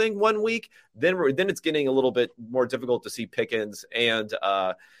does something one week, then it's getting a little bit more difficult to see Pickens and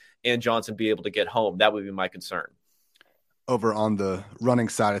Johnson be able to get home. That would be my concern. Over on the running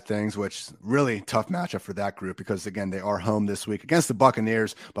side of things, which really tough matchup for that group because, again, they are home this week against the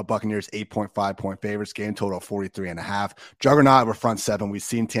Buccaneers, but Buccaneers 8.5-point favorites, game total 43.5. Juggernaut over front 7. We've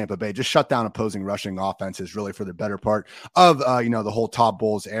seen Tampa Bay just shut down opposing rushing offenses really for the better part of, the whole Todd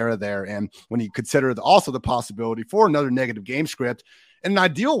Bowles era there. And when you consider also the possibility for another negative game script, in an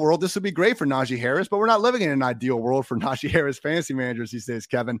ideal world, this would be great for Najee Harris, but we're not living in an ideal world for Najee Harris fantasy managers these days,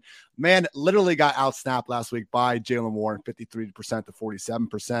 Kevin. Man, literally got outsnapped last week by Jaylen Warren, 53% to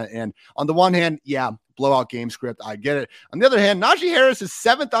 47%. And on the one hand, yeah, blowout game script, I get it. On the other hand, Najee Harris is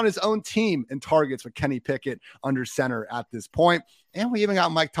 7th on his own team in targets with Kenny Pickett under center at this point. And we even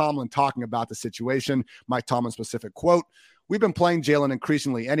got Mike Tomlin talking about the situation. Mike Tomlin's specific quote: "We've been playing Jalen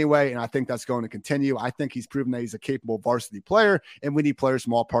increasingly anyway, and I think that's going to continue. I think he's proven that he's a capable varsity player, and we need players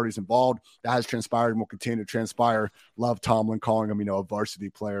from all parties involved." That has transpired and will continue to transpire. Love Tomlin calling him, a varsity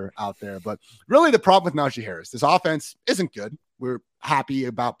player out there. But really the problem with Najee Harris, this offense isn't good. We're happy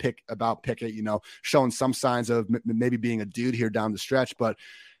about Pickett, showing some signs of maybe being a dude here down the stretch. But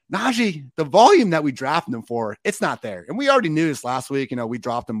Najee, the volume that we drafted him for, it's not there. And we already knew this last week. We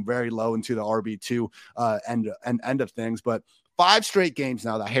dropped him very low into the RB2 end of things. But 5 straight games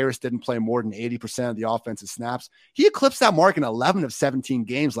now that Harris didn't play more than 80% of the offensive snaps. He eclipsed that mark in 11 of 17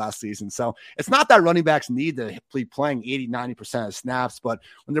 games last season. So it's not that running backs need to be playing 80, 90% of snaps. But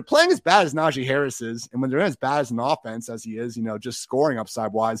when they're playing as bad as Najee Harris is, and when they're as bad as an offense as he is, just scoring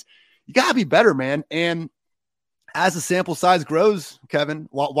upside-wise, you got to be better, man. And as the sample size grows, Kevin,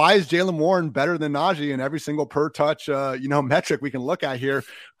 why is Jaylen Warren better than Najee in every single per touch, metric we can look at here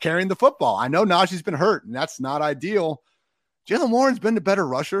carrying the football? I know Najee's been hurt, and that's not ideal. Jaylen Warren's been the better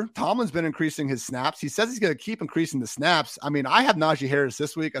rusher. Tomlin's been increasing his snaps. He says he's going to keep increasing the snaps. I mean, I have Najee Harris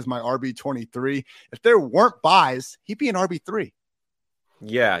this week as my RB23. If there weren't buys, he'd be an RB3.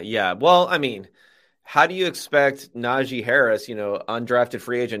 Yeah. Well, I mean, how do you expect Najee Harris, undrafted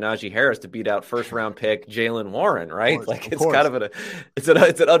free agent Najee Harris, to beat out first round pick Jaylen Warren, right? It's kind of it's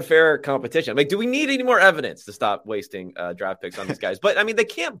an unfair competition. I mean, do we need any more evidence to stop wasting draft picks on these guys? But I mean, they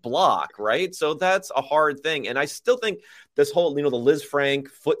can't block, right? So that's a hard thing. And I still think this whole, the Liz Frank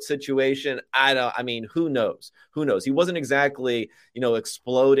foot situation, who knows? Who knows? He wasn't exactly,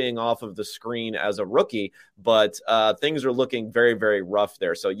 exploding off of the screen as a rookie, but things are looking very, very rough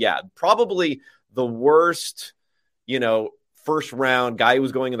there. So yeah, probably the worst, first round guy who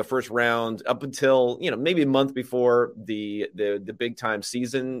was going in the first round up until, maybe a month before the big time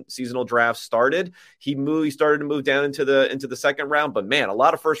seasonal draft started. He started to move down into the second round, but man, a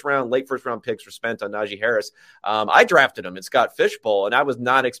lot of late first round picks were spent on Najee Harris. I drafted him in Scott Fishbowl, and I was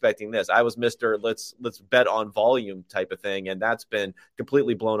not expecting this. I was Mr. Let's bet on volume type of thing. And that's been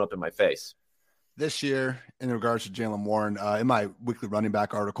completely blown up in my face. This year, in regards to Jaylen Warren, in my weekly running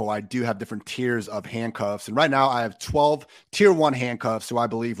back article, I do have different tiers of handcuffs. And right now I have 12 tier 1 handcuffs who I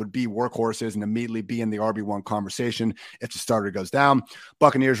believe would be workhorses and immediately be in the RB1 conversation if the starter goes down.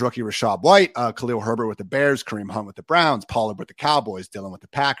 Buccaneers rookie Rachaad White, Khalil Herbert with the Bears, Kareem Hunt with the Browns, Pollard with the Cowboys, Dillon with the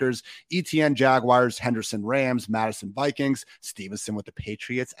Packers, ETN Jaguars, Henderson Rams, Madison Vikings, Stevenson with the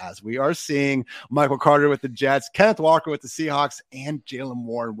Patriots, as we are seeing, Michael Carter with the Jets, Kenneth Walker with the Seahawks, and Jaylen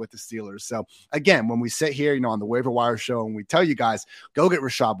Warren with the Steelers. So again, when we sit here, on the waiver wire show, and we tell you guys, go get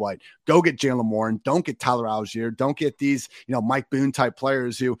Rachaad White, go get Jaylen Warren, don't get Tyler Algier, don't get these, Mike Boone type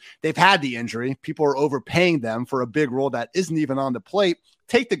players who they've had the injury. People are overpaying them for a big role that isn't even on the plate.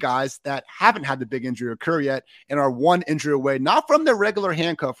 Take the guys that haven't had the big injury occur yet and are one injury away, not from their regular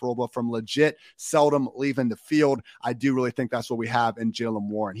handcuff rule, but from legit seldom leaving the field. I do really think that's what we have in Jaylen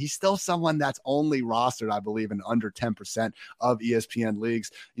Warren. He's still someone that's only rostered, I believe, in under 10% of ESPN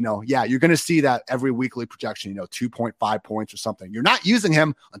leagues. You're going to see that every weekly projection, 2.5 points or something. You're not using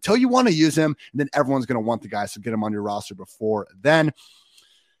him until you want to use him, and then everyone's going to want the guys to get him on your roster before then.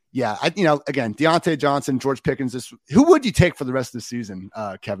 Yeah, again, Deontay Johnson, George Pickens. Who would you take for the rest of the season,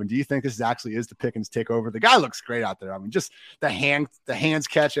 Kevin? Do you think this actually is the Pickens takeover? The guy looks great out there. I mean, just the hands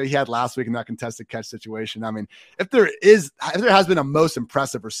catch that he had last week in that contested catch situation. I mean, if there has been a most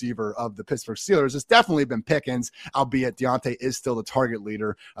impressive receiver of the Pittsburgh Steelers, it's definitely been Pickens, albeit Deontay is still the target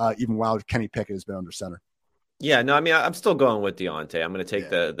leader, even while Kenny Pickett has been under center. Yeah, no, I mean, I'm still going with Deontay. I'm going to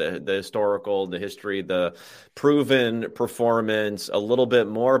take the historical, the history, the proven performance a little bit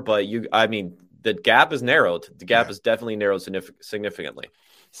more, but the gap is narrowed. The gap is definitely narrowed significantly.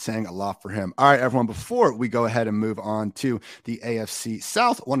 Saying a lot for him. All right, everyone, before we go ahead and move on to the AFC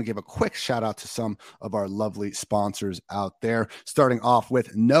South, I want to give a quick shout out to some of our lovely sponsors out there, starting off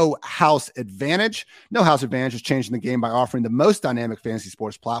with No House Advantage. No House Advantage is changing the game by offering the most dynamic fantasy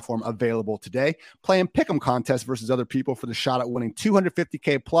sports platform available today. Play in pick'em contests versus other people for the shot at winning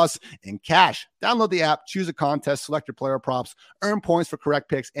 $250K plus in cash. Download the app, choose a contest, select your player props, earn points for correct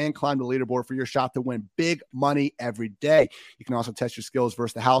picks, and climb the leaderboard for your shot to win big money every day. You can also test your skills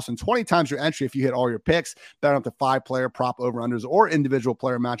versus the house and 20 times your entry if you hit all your picks. Bet up to 5-player prop over-unders or individual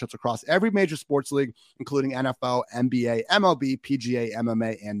player matchups across every major sports league, including NFL, NBA, MLB, PGA,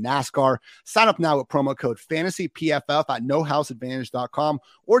 MMA, and NASCAR. Sign up now with promo code FANTASYPFF at nohouseadvantage.com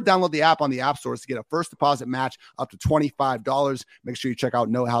or download the app on the app stores to get a first deposit match up to $25. Make sure you check out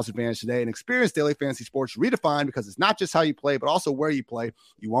No House Advantage today and experience daily fantasy sports redefined, because it's not just how you play, but also where you play.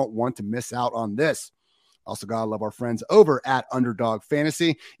 You won't want to miss out on this. Also, gotta love our friends over at Underdog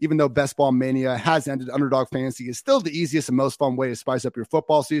Fantasy. Even though Best Ball Mania has ended, Underdog Fantasy is still the easiest and most fun way to spice up your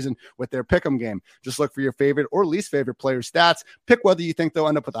football season with their pick'em game. Just look for your favorite or least favorite player stats. Pick whether you think they'll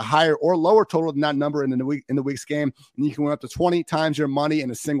end up with a higher or lower total than that number in the week's game, and you can win up to 20 times your money in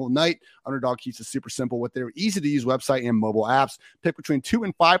a single night. Underdog keeps it super simple with their easy-to-use website and mobile apps. Pick between 2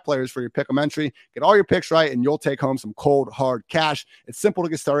 and 5 players for your pick'em entry. Get all your picks right, and you'll take home some cold, hard cash. It's simple to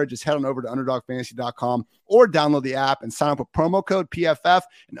get started. Just head on over to UnderdogFantasy.com or download the app and sign up with promo code PFF,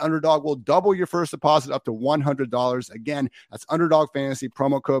 and Underdog will double your first deposit up to $100. Again, that's Underdog Fantasy,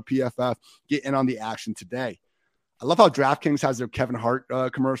 promo code PFF. Get in on the action today. I love how DraftKings has their Kevin Hart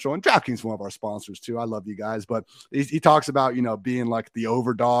commercial, and DraftKings is one of our sponsors too. I love you guys, but he talks about, being like the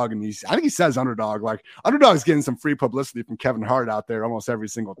overdog, and I think he says underdog. Like, Underdog's getting some free publicity from Kevin Hart out there almost every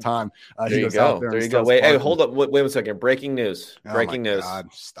single time. There you go. There you go. Wait, hey, hold up. Wait a second. Breaking news. Breaking news. God,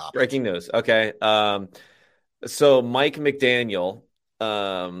 stop. Breaking news. Okay. So Mike McDaniel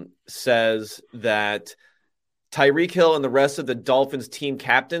says that Tyreek Hill and the rest of the Dolphins team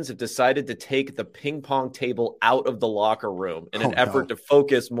captains have decided to take the ping pong table out of the locker room in an effort to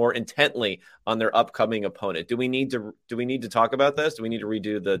focus more intently on their upcoming opponent. Do we need to talk about this? Do we need to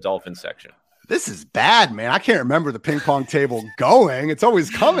redo the Dolphins section? This is bad, man. I can't remember the ping pong table going. It's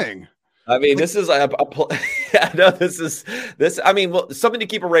always coming. I mean, this is something to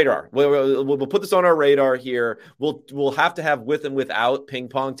keep a radar. We'll put this on our radar here. We'll have to have with and without ping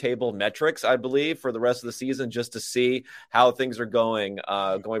pong table metrics, I believe, for the rest of the season, just to see how things are going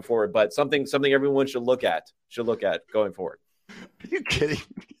forward. But something everyone should look at going forward. Are you kidding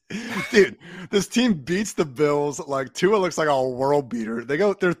me? Dude, this team beats the Bills. Like, Tua looks like a world beater. They're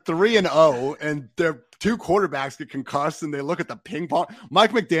 3-0, and their 2 quarterbacks get concussed, and they look at the ping pong.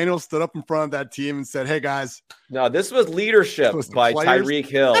 Mike McDaniel stood up in front of that team and said, "Hey guys." No, this was leadership by Tyreek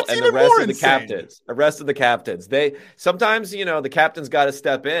Hill and the rest of the captains. The rest of the captains. They sometimes, the captains got to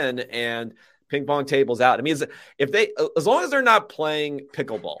step in and ping pong tables out. I mean, as long as they're not playing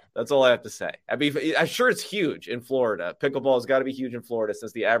pickleball, that's all I have to say. I mean, I'm sure it's huge in Florida. Pickleball has got to be huge in Florida,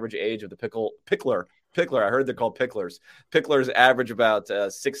 since the average age of the pickler. I heard they're called picklers. Picklers average about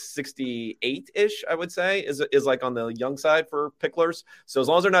 668-ish, I would say, is like on the young side for picklers. So as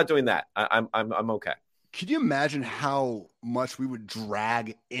long as they're not doing that, I'm okay. Could you imagine how much we would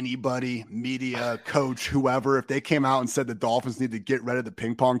drag anybody, media, coach, whoever, if they came out and said the Dolphins need to get rid of the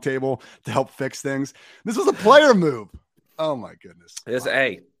ping pong table to help fix things? This was a player move. Oh my goodness.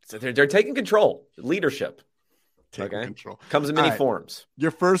 So they're taking control. Leadership. Taking control. Comes in many forms.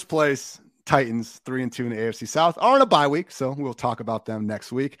 Your first place Titans, 3-2 in the AFC South, are on a bye week, so we'll talk about them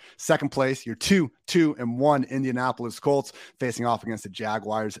next week. Second place, your 2-2-1 Indianapolis Colts facing off against the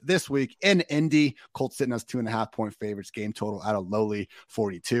Jaguars this week in Indy. Colts sitting as 2.5-point favorites, game total at a lowly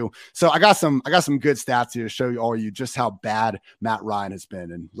 42. So I got some good stats here to show you just how bad Matt Ryan has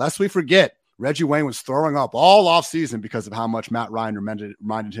been. And lest we forget, Reggie Wayne was throwing up all offseason because of how much Matt Ryan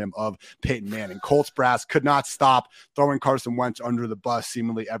reminded him of Peyton Manning. Colts brass could not stop throwing Carson Wentz under the bus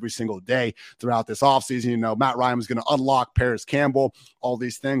seemingly every single day throughout this offseason. Matt Ryan was going to unlock Paris Campbell, all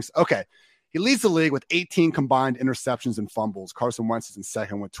these things. Okay, he leads the league with 18 combined interceptions and fumbles. Carson Wentz is in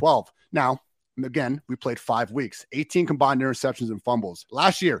second with 12. Now, again, we played 5 weeks, 18 combined interceptions and fumbles.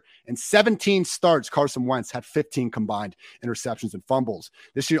 Last year, in 17 starts, Carson Wentz had 15 combined interceptions and fumbles.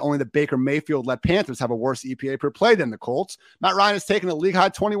 This year, only the Baker Mayfield-led Panthers have a worse EPA per play than the Colts. Matt Ryan has taken a league-high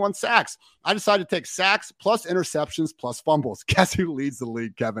 21 sacks. I decided to take sacks plus interceptions plus fumbles. Guess who leads the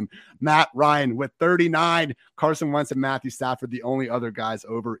league, Kevin? Matt Ryan with 39. Carson Wentz and Matthew Stafford, the only other guys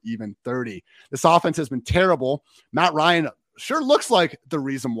over even 30. This offense has been terrible. Matt Ryan sure looks like the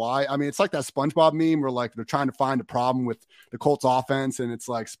reason why. I mean, it's like that SpongeBob meme where like they're trying to find a problem with the Colts offense, and it's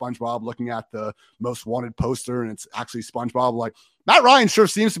like SpongeBob looking at the most wanted poster, and it's actually SpongeBob. Like, Matt Ryan sure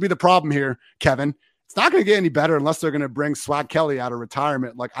seems to be the problem here, Kevin. It's not going to get any better unless they're going to bring Swag Kelly out of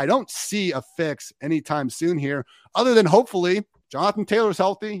retirement. Like, I don't see a fix anytime soon here, other than hopefully Jonathan Taylor's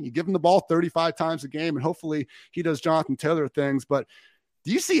healthy. You give him the ball 35 times a game, and hopefully he does Jonathan Taylor things. But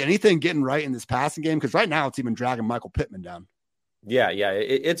do you see anything getting right in this passing game? Because right now it's even dragging Michael Pittman down. Yeah,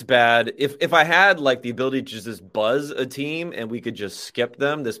 it's bad. If I had like the ability to just buzz a team and we could just skip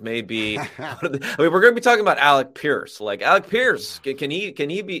them, this may be. We're going to be talking about Alec Pierce. Like Alec Pierce, can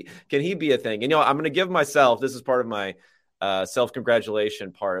he be a thing? And I'm going to give myself. This is part of my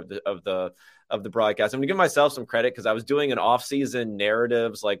self-congratulation part of the broadcast. I'm going to give myself some credit because I was doing an off-season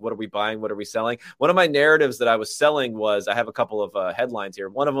narratives, like what are we buying, what are we selling. One of my narratives that I was selling was I have a couple of headlines here.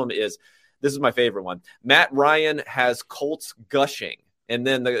 One of them is. This is my favorite one. Matt Ryan has Colts gushing. And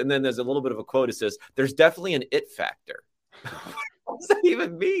then there's a little bit of a quote. It says, there's definitely an it factor. What does that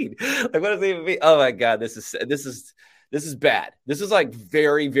even mean? Like, what does that even mean? Oh my God, this is bad. This is like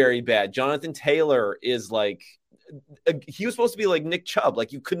very, very bad. Jonathan Taylor is like, he was supposed to be like Nick Chubb.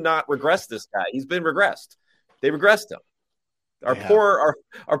 Like you could not regress this guy. He's been regressed. They regressed him.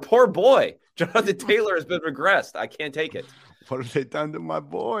 Our poor boy, Jonathan Taylor has been regressed. I can't take it. What have they done to my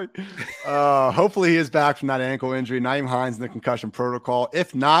boy? Hopefully he is back from that ankle injury. Nyheim Hines in the concussion protocol.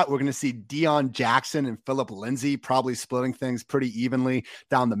 If not, we're going to see Deion Jackson and Phillip Lindsay probably splitting things pretty evenly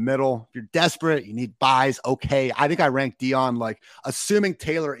down the middle. If you're desperate, you need buys. Okay. I think I ranked Deion, like assuming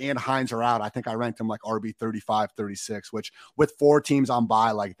Taylor and Hines are out, I think I ranked him like RB 35, 36, which with 4 teams on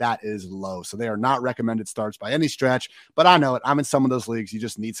bye, like that is low. So they are not recommended starts by any stretch, but I know it. I'm in some of those leagues. You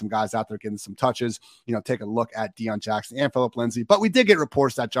just need some guys out there getting some touches, take a look at Deion Jackson and Phillip Lindsay. But we did get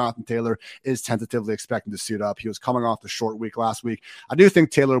reports that Jonathan Taylor is tentatively expecting to suit up. He was coming off the short week last week. I do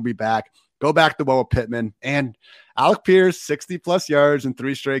think Taylor will be back. Go back to Will Pittman and Alec Pierce, 60 plus yards in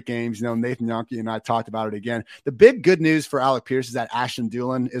 3 straight games. Nathan Yonke and I talked about it again. The big good news for Alec Pierce is that Ashton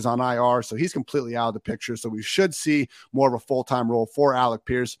Dulin is on IR, so he's completely out of the picture. So we should see more of a full-time role for Alec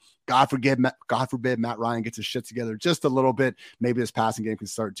Pierce. God forbid Matt Ryan gets his shit together just a little bit. Maybe this passing game can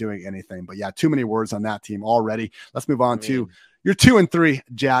start doing anything. But yeah, too many words on that team already. Let's move on to your 2-3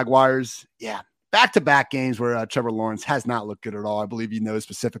 Jaguars. Yeah. Back-to-back games where Trevor Lawrence has not looked good at all. I believe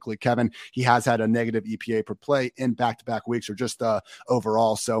specifically, Kevin, he has had a negative EPA per play in back-to-back weeks or just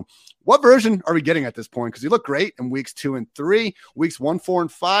overall. So what version are we getting at this point? Because he looked great in weeks 2 and 3, weeks 1, 4, and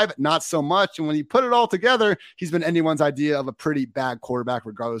 5, not so much. And when you put it all together, he's been anyone's idea of a pretty bad quarterback,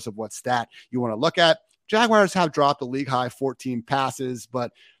 regardless of what stat you want to look at. Jaguars have dropped a league-high 14 passes,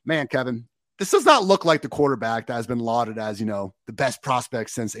 but man, Kevin, this does not look like the quarterback that has been lauded as, the best prospect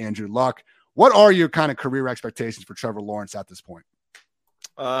since Andrew Luck. What are your kind of career expectations for Trevor Lawrence at this point?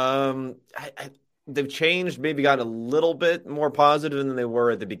 They've changed, maybe gotten a little bit more positive than they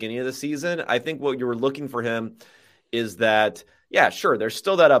were at the beginning of the season. I think what you were looking for him is that, yeah, sure, there's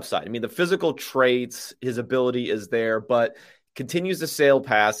still that upside. I mean, the physical traits, his ability is there, but continues to sail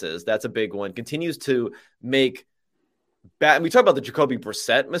passes. That's a big one. Continues to make bad. And we talk about the Jacoby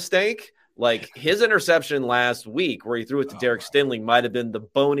Brissett mistake. Like his interception last week where he threw it to Derek Stingley might have been the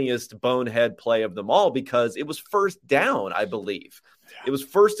boniest bonehead play of them all because it was first down, I believe. It was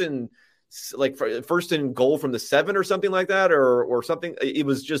first in goal from the 7 or something like that or something. It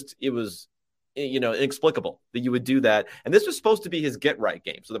was inexplicable that you would do that. And this was supposed to be his get right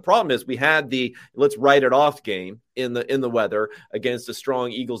game. So the problem is we had the let's write it off game in the weather against a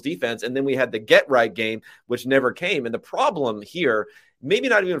strong Eagles defense. And then we had the get right game, which never came. And the problem here, maybe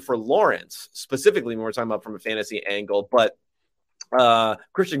not even for Lawrence specifically when we're talking about from a fantasy angle, but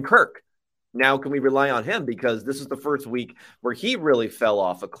Christian Kirk. Now, can we rely on him? Because this is the first week where he really fell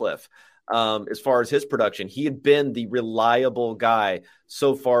off a cliff. As far as his production, he had been the reliable guy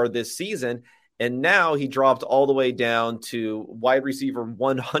so far this season. And now he dropped all the way down to wide receiver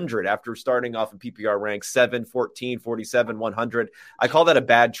 100 after starting off in PPR ranks 7, 14, 47, 100. I call that a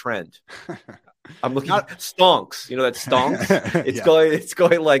bad trend. I'm looking at stonks. You know that stonks? It's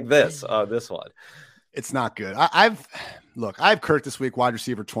going like this. This one. It's not good. I have Kirk this week, wide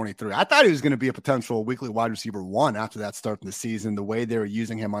receiver 23. I thought he was going to be a potential weekly wide receiver 1 after that start in the season, the way they were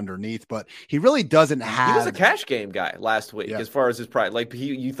using him underneath, but he really doesn't have. He was a cash game guy last week as far as his pride. Like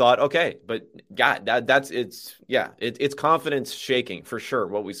you thought, okay, but God, it's confidence shaking for sure.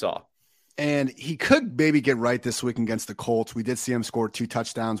 What we saw. And he could maybe get right this week against the Colts. We did see him score 2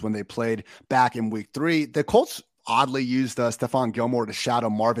 touchdowns when they played back in week 3. The Colts oddly used Stephon Gilmore to shadow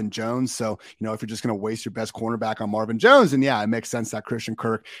Marvin Jones. So, if you're just going to waste your best cornerback on Marvin Jones, then it makes sense that Christian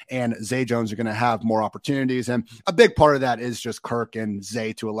Kirk and Zay Jones are going to have more opportunities. And a big part of that is just Kirk and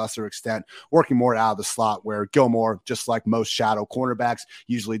Zay to a lesser extent working more out of the slot, where Gilmore, just like most shadow cornerbacks,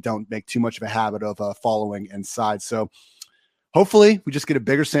 usually don't make too much of a habit of following inside. So hopefully we just get a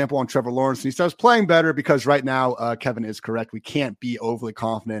bigger sample on Trevor Lawrence and he starts playing better, because right now, Kevin is correct. We can't be overly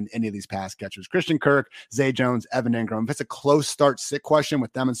confident in any of these pass catchers. Christian Kirk, Zay Jones, Evan Ingram. If it's a close start-sit question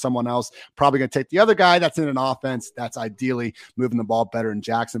with them and someone else, probably going to take the other guy that's in an offense that's ideally moving the ball better in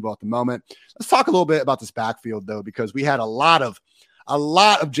Jacksonville at the moment. Let's talk a little bit about this backfield, though, because we had a lot of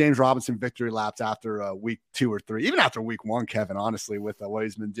James Robinson victory laps after week 2 or 3, even after week 1, Kevin, honestly, with what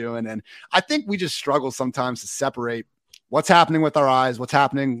he's been doing. And I think we just struggle sometimes to separate what's happening with our eyes, what's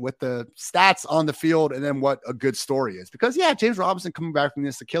happening with the stats on the field, and then what a good story is. Because, yeah, James Robinson coming back from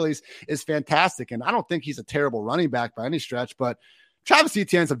this Achilles is fantastic, and I don't think he's a terrible running back by any stretch, but Travis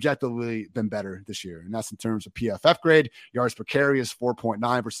Etienne's objectively been better this year, and that's in terms of PFF grade. Yards per carry is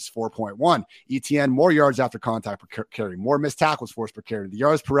 4.9 versus 4.1. Etienne, more yards after contact per carry, more missed tackles forced per carry. The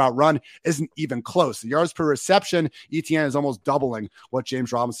yards per route run isn't even close. The yards per reception, Etienne is almost doubling what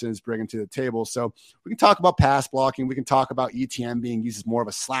James Robinson is bringing to the table. So we can talk about pass blocking. We can talk about Etienne being used as more of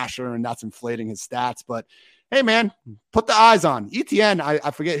a slasher, and that's inflating his stats. But hey, man, put the eyes on Etienne.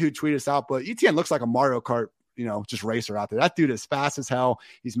 I forget who tweeted us out, but Etienne looks like a Mario Kart, just racer out there. That dude is fast as hell.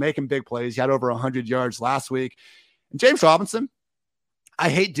 He's making big plays. He had over 100 yards last week. And James Robinson, I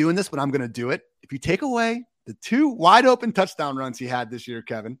hate doing this, but I'm going to do it. If you take away the 2 wide open touchdown runs he had this year,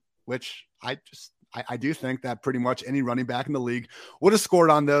 Kevin, which I do think that pretty much any running back in the league would have scored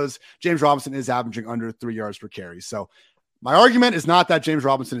on those, James Robinson is averaging under 3 yards per carry. So my argument is not that James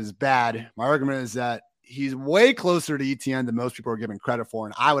Robinson is bad. My argument is that he's way closer to Etienne than most people are giving credit for.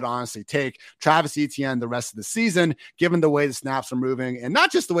 And I would honestly take Travis Etienne the rest of the season, given the way the snaps are moving. And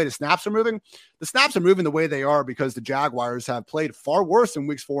not just the way the snaps are moving the way they are because the Jaguars have played far worse in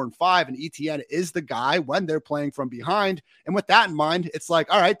weeks 4 and 5. And Etienne is the guy when they're playing from behind. And with that in mind, it's like,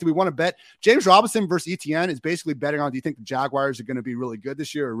 all right, do we want to bet James Robinson versus Etienne is basically betting on, do you think the Jaguars are going to be really good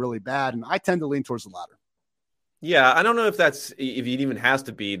this year or really bad? And I tend to lean towards the latter. Yeah, I don't know if it even has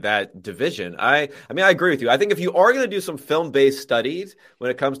to be that division. I mean, I agree with you. I think if you are going to do some film-based studies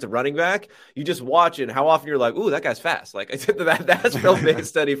when it comes to running back, you just watch it and how often you're like, ooh, that guy's fast. Like I said, that's film-based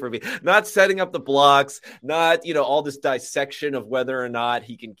study for me. Not setting up the blocks, not, all this dissection of whether or not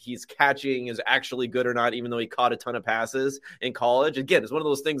he's catching is actually good or not, even though he caught a ton of passes in college. Again, it's one of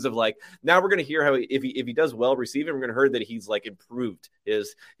those things of like, now we're going to hear how if he does well receiving, we're going to hear that he's like improved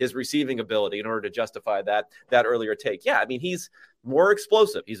his receiving ability in order to justify that earlier take. Yeah, I mean, he's more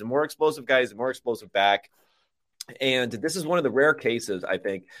explosive. He's a more explosive guy. He's a more explosive back. And this is one of the rare cases, I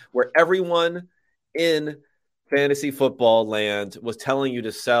think, where everyone in fantasy football land was telling you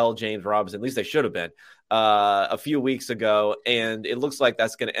to sell James Robinson. At least they should have been a few weeks ago. And it looks like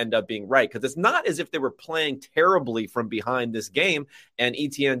that's going to end up being right, because it's not as if they were playing terribly from behind this game and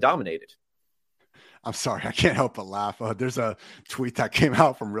Etienne dominated. I'm sorry, I can't help but laugh. There's a tweet that came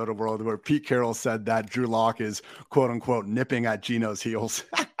out from Roto World where Pete Carroll said that Drew Lock is quote unquote nipping at Geno's heels.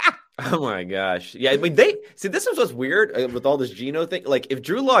 Oh my gosh. Yeah. I mean, this is what's weird with all this Geno thing. Like if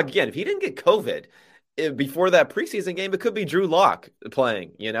Drew Lock, again, if he didn't get COVID before that preseason game, it could be Drew Lock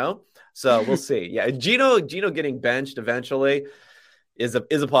playing, so we'll see. Yeah. Geno getting benched eventually is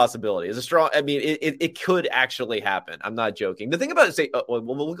a possibility. Is a strong. I mean, it could actually happen. I'm not joking. The thing about it,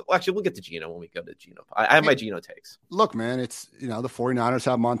 we'll get to Geno when we go to Geno. I have my Geno takes. Look, man, it's the 49ers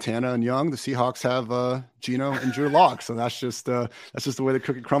have Montana and Young. The Seahawks have Geno and Drew Lock. So that's just the way the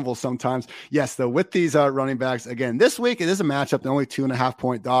cookie crumbles sometimes. Yes, though, with these running backs again this week, it is a matchup. They're only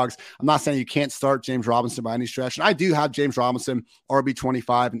 2.5-point dogs. I'm not saying you can't start James Robinson by any stretch. And I do have James Robinson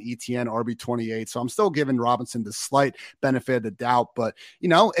RB25 and Etienne RB28. So I'm still giving Robinson the slight benefit of the doubt. But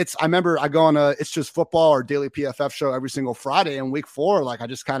I remember I go on It's Just Football or daily PFF show every single Friday. And week 4, I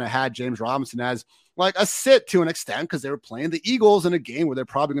just kind of had James Robinson as like a sit to an extent because they were playing the Eagles in a game where they're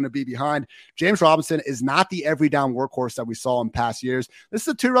probably going to be behind. James Robinson is not the every down workhorse that we saw in past years. This is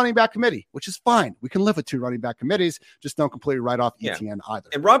a 2 running back committee, which is fine. We can live with 2 running back committees. Just don't completely write off Etienne either.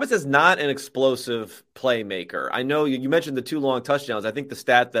 And Robinson's not an explosive playmaker. I know you mentioned the 2 long touchdowns. I think the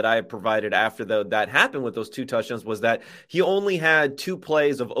stat that I provided after that happened with those 2 touchdowns was that he only had 2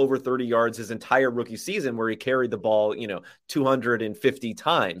 plays of over 30 yards his entire rookie season where he carried the ball, 250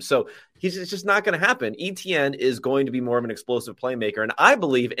 times. So it's just not going to happen. Etienne is going to be more of an explosive playmaker. And I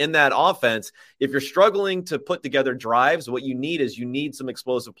believe in that offense, if you're struggling to put together drives, what you need some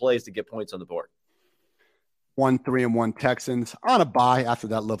explosive plays to get points on the board. 3-1 Texans on a bye after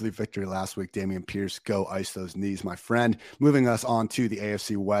that lovely victory last week. Dameon Pierce, go ice those knees, my friend. Moving us on to the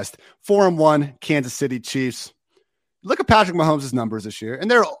AFC West. 4-1 Kansas City Chiefs. look at Patrick Mahomes' numbers this year, and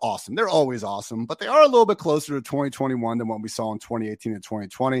they're awesome. They're always awesome, but they are a little bit closer to 2021 than what we saw in 2018 and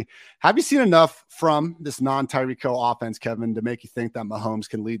 2020. Have you seen enough from this non-Tyreek Hill offense, Kevin, to make you think that Mahomes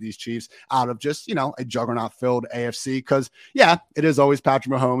can lead these Chiefs out of just, a juggernaut-filled AFC? Because, yeah, it is always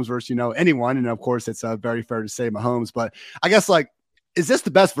Patrick Mahomes versus, anyone. And, of course, it's very fair to say Mahomes. But I guess, is this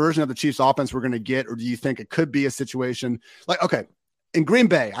the best version of the Chiefs offense we're going to get? Or do you think it could be a situation okay, in Green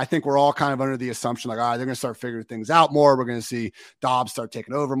Bay, I think we're all kind of under the assumption all right, they're going to start figuring things out more. We're going to see Dobbs start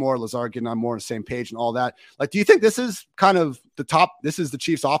taking over more, Lazard getting on more on the same page and all that. Do you think this is kind of this is the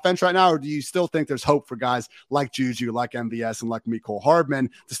Chiefs offense right now? Or do you still think there's hope for guys like Juju, like MVS, and like Mecole Hardman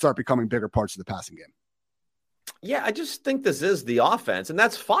to start becoming bigger parts of the passing game? Yeah, I just think this is the offense, and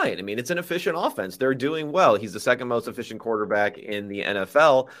that's fine. I mean, it's an efficient offense. They're doing well. He's the second most efficient quarterback in the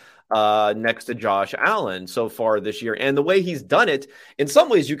NFL. Next to Josh Allen so far this year. And the way he's done it, in some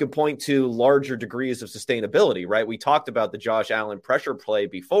ways, you can point to larger degrees of sustainability, right? We talked about the Josh Allen pressure play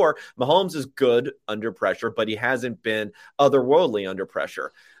before. Mahomes is good under pressure, but he hasn't been otherworldly under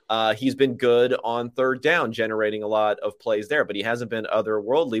pressure. He's been good on third down, generating a lot of plays there, but he hasn't been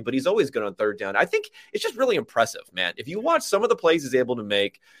otherworldly, but he's always good on third down. I think it's just really impressive, man. If you watch some of the plays he's able to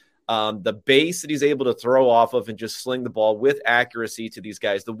make, the base that he's able to throw off of and just sling the ball with accuracy to these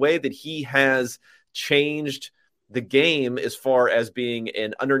guys, the way that he has changed the game as far as being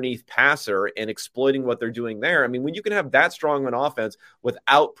an underneath passer and exploiting what they're doing there. I mean, when you can have that strong an offense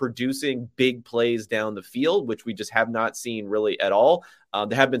without producing big plays down the field, which we just have not seen really at all,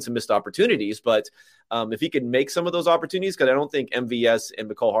 there have been some missed opportunities, but if he can make some of those opportunities, because I don't think MVS and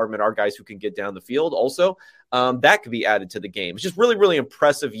Mecole Hardman are guys who can get down the field also, that could be added to the game. It's just really, really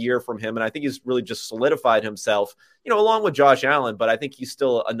impressive year from him, and I think he's really just solidified himself, along with Josh Allen, but I think he's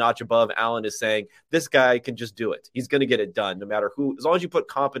still a notch above. Allen is saying, this guy can just do it. He's going to get it done no matter who, as long as you put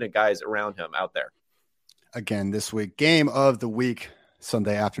competent guys around him out there. Again, this week, game of the week,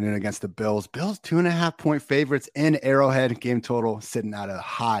 Sunday afternoon against the Bills. Bills 2.5-point favorites in Arrowhead. Game total sitting at a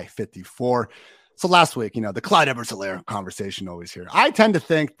high 54. So last week, the Clyde Edwards-Helaire conversation always here. I tend to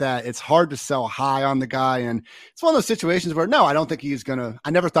think that it's hard to sell high on the guy. And it's one of those situations where, no, I don't think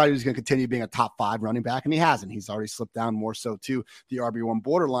I never thought he was going to continue being a top 5 running back. And he hasn't. He's already slipped down more so to the RB1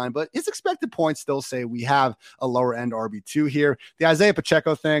 borderline. But his expected points still say we have a lower end RB2 here. The Isaiah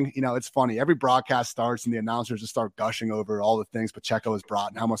Pacheco thing, it's funny. Every broadcast starts and the announcers just start gushing over all the things Pacheco has brought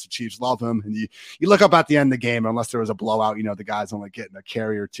and how much the Chiefs love him. And you look up at the end of the game, unless there was a blowout, the guy's only getting a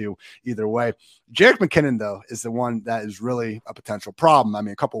carry or two either way. Jerick McKinnon, though, is the one that is really a potential problem. I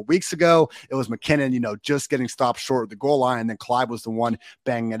mean, a couple of weeks ago, it was McKinnon, just getting stopped short of the goal line, and then Clyde was the one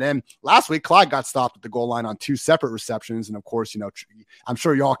banging it in. Last week, Clyde got stopped at the goal line on 2 separate receptions, and of course, I'm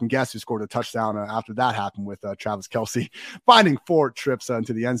sure y'all can guess who scored a touchdown after that happened with Travis Kelce finding 4 trips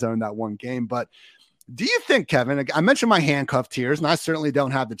into the end zone in that one game. But do you think, Kevin, I mentioned my handcuff tiers, and I certainly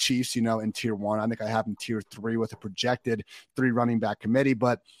don't have the Chiefs, in tier 1. I think I have them tier 3 with a projected 3 running back committee,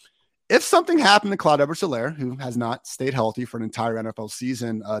 but if something happened to Clyde Edwards-Helaire, who has not stayed healthy for an entire NFL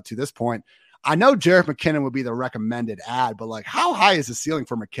season to this point, I know Jerick McKinnon would be the recommended ad, but how high is the ceiling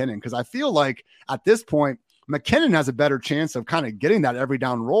for McKinnon? Because I feel like at this point, McKinnon has a better chance of kind of getting that every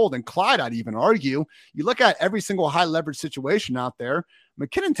down roll than Clyde, I'd even argue. You look at every single high leverage situation out there,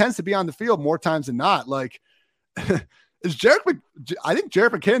 McKinnon tends to be on the field more times than not. I think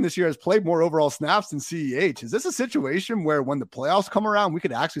Jerick McKinnon this year has played more overall snaps than CEH. Is this a situation where when the playoffs come around, we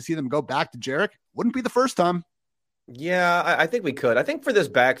could actually see them go back to Jerick? Wouldn't be the first time. Yeah, I think we could. I think for this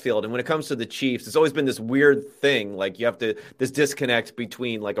backfield, and when it comes to the Chiefs, it's always been this weird thing. You have this disconnect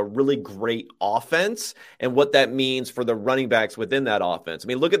between a really great offense and what that means for the running backs within that offense. I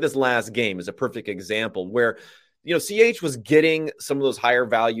mean, look at this last game as a perfect example where CH was getting some of those higher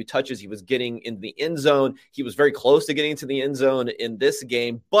value touches. He was getting in the end zone. He was very close to getting to the end zone in this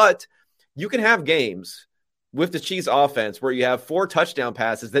game. But you can have games with the Chiefs offense where you have 4 touchdown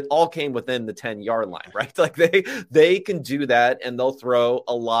passes that all came within the 10-yard line, right? They can do that, and they'll throw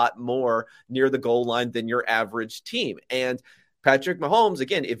a lot more near the goal line than your average team. And Patrick Mahomes,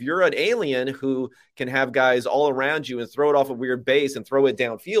 again, if you're an alien who can have guys all around you and throw it off a weird base and throw it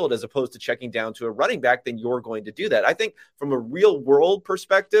downfield as opposed to checking down to a running back, then you're going to do that. I think from a real world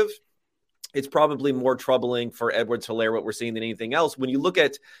perspective, it's probably more troubling for Edwards-Helaire what we're seeing than anything else. When you look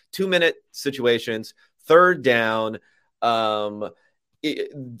at 2-minute situations, third down,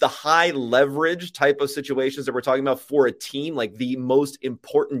 the high leverage type of situations that we're talking about for a team, like the most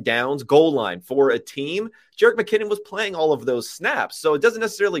important downs, goal line for a team, Jerick McKinnon was playing all of those snaps. So it doesn't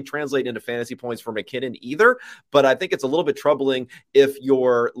necessarily translate into fantasy points for McKinnon either. But I think it's a little bit troubling if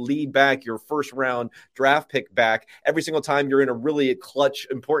your lead back, your first round draft pick back, every single time you're in a really clutch,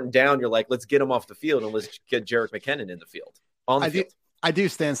 important down, you're like, let's get him off the field and let's get Jerick McKinnon in the field, on the field. I do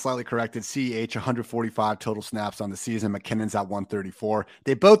stand slightly corrected. CH 145 total snaps on the season. McKinnon's at 134.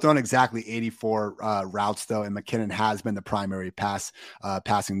 They both run exactly 84 routes though, and McKinnon has been the primary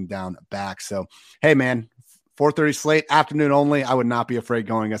passing down back. So, hey man, 4:30 slate, afternoon only. I would not be afraid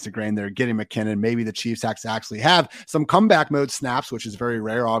going against the grain there, getting McKinnon. Maybe the Chiefs actually have some comeback mode snaps, which is very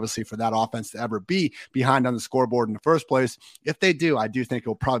rare, obviously, for that offense to ever be behind on the scoreboard in the first place. If they do, I do think it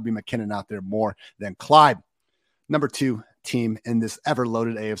will probably be McKinnon out there more than Clyde. Number 2 team in this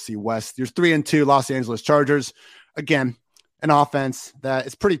ever-loaded AFC West. There's 3-2 Los Angeles Chargers. Again, an offense that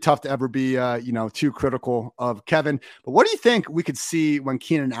it's pretty tough to ever be, too critical of Kevin. But what do you think we could see when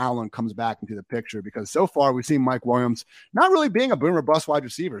Keenan Allen comes back into the picture? Because so far we've seen Mike Williams not really being a boom or bust wide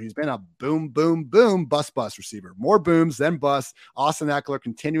receiver. He's been a boom, boom, boom, bust receiver. More booms than busts. Austin Eckler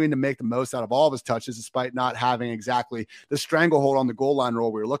continuing to make the most out of all of his touches, despite not having exactly the stranglehold on the goal line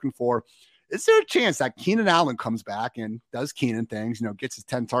role we were looking for. Is there a chance that Keenan Allen comes back and does Keenan things, gets his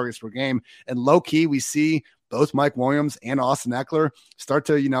 10 targets per game, and low key we see both Mike Williams and Austin Eckler start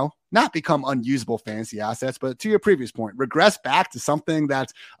to, not become unusable fantasy assets, but to your previous point, regress back to something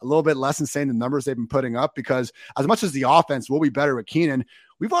that's a little bit less insane than numbers they've been putting up? Because as much as the offense will be better with Keenan,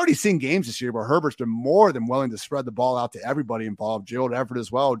 we've already seen games this year where Herbert's been more than willing to spread the ball out to everybody involved, Gerald Everett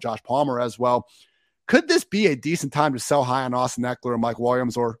as well, Josh Palmer as well. Could this be a decent time to sell high on Austin Eckler and Mike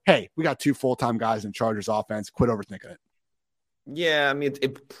Williams? Or, hey, we got 2 full-time guys in Chargers offense. Quit overthinking it. Yeah, I mean,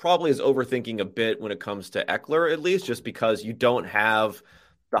 it probably is overthinking a bit when it comes to Eckler, at least, just because you don't have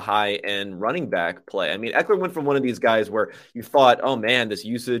the high-end running back play. I mean, Eckler went from one of these guys where you thought, oh, man, this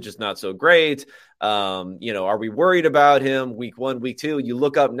usage is not so great. Are we worried about him week 1, week 2? You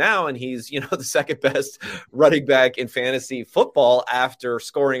look up now and he's, the second best running back in fantasy football after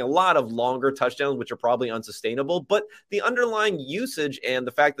scoring a lot of longer touchdowns, which are probably unsustainable. But the underlying usage and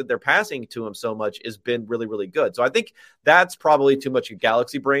the fact that they're passing to him so much has been really, really good. So I think that's probably too much a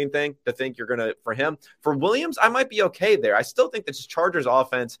galaxy brain thing to think you're going to, for him. For Williams, I might be okay there. I still think that this Chargers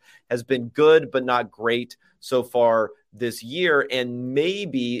offense has been good, but not great so far this year. And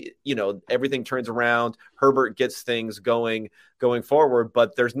maybe, everything turns around, Herbert gets things going forward,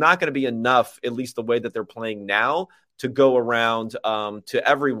 but there's not going to be enough, at least the way that they're playing now, to go around to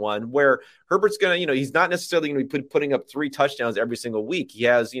everyone, where Herbert's going to, he's not necessarily going to be putting up 3 touchdowns every single week. He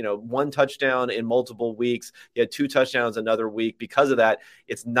has, 1 touchdown in multiple weeks. He had 2 touchdowns another week. Because of that,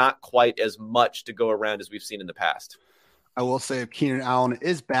 it's not quite as much to go around as we've seen in the past. I will say if Keenan Allen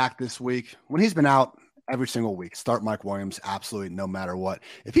is back this week, when he's been out every single week, start Mike Williams, absolutely no matter what.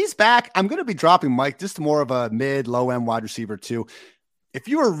 If he's back, I'm going to be dropping Mike, just more of a mid, low-end wide receiver too. If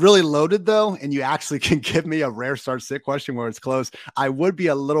you are really loaded, though, and you actually can give me a rare start sit question where it's close, I would be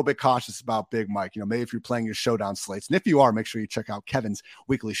a little bit cautious about Big Mike. Maybe if you're playing your showdown slates. And if you are, make sure you check out Kevin's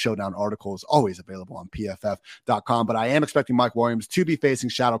weekly showdown article. Is always available on PFF.com. But I am expecting Mike Williams to be facing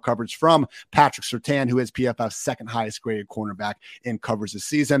shadow coverage from Patrick Surtain, who is PFF's second highest graded cornerback in coverage this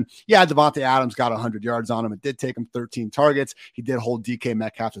season. Yeah, Devontae Adams got 100 yards on him. It did take him 13 targets. He did hold DK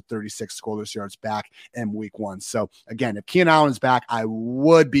Metcalf to 36 scoreless yards back in week 1. So again, if Keenan Allen is back, I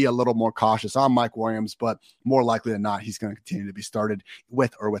would be a little more cautious on Mike Williams, but more likely than not, he's going to continue to be started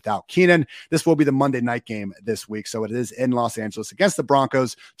with or without Keenan. This will be the Monday night game this week, so it is in Los Angeles against the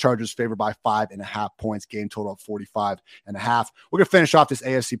Broncos. Chargers favored by 5.5 points, game total of 45.5. We're going to finish off this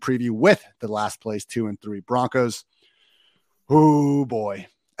AFC preview with the last place 2 and 3 Broncos. Oh boy.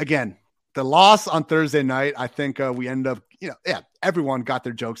 Again, the loss on Thursday night, I think we end up, everyone got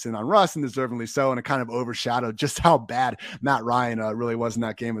their jokes in on Russ, and deservingly so, and it kind of overshadowed just how bad Matt Ryan really was in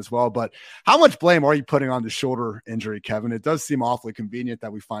that game as well. But how much blame are you putting on the shoulder injury, Kevin? It does seem awfully convenient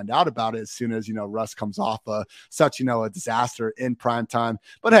that we find out about it as soon as, Russ comes off such, a disaster in prime time.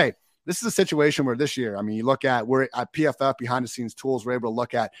 But hey, this is a situation where this year, you look at, we're at PFF behind the scenes tools. We're able to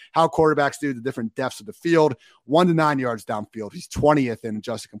look at how quarterbacks do the different depths of the field. 1 to 9 yards downfield, he's 20th in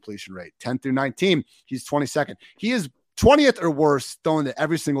adjusted completion rate. 10 through 19, he's 22nd. He is 20th or worse throwing to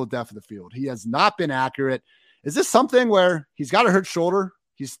every single depth of the field. He has not been accurate. Is this something where he's got a hurt shoulder?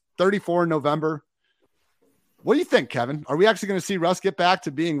 He's 34 in November. What do you think, Kevin? Are we actually going to see Russ get back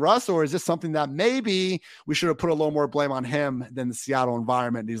to being Russ, or is this something that maybe we should have put a little more blame on him than the Seattle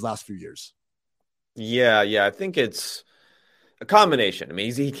environment these last few years? Yeah. I think it's a combination.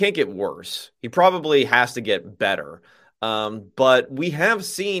 He can't get worse. He probably has to get better. But we have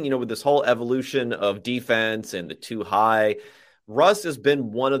seen, with this whole evolution of defense and the too high, Russ has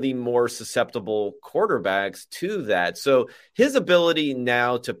been one of the more susceptible quarterbacks to that. So his ability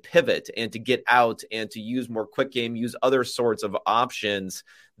now to pivot and to get out and to use more quick game, use other sorts of options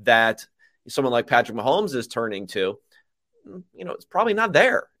that someone like Patrick Mahomes is turning to, it's probably not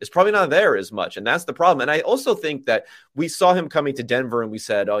there. It's probably not there as much. And that's the problem. And I also think that we saw him coming to Denver and we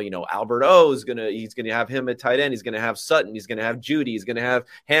said, Albert O he's going to have him at tight end. He's going to have Sutton. He's going to have Judy. He's going to have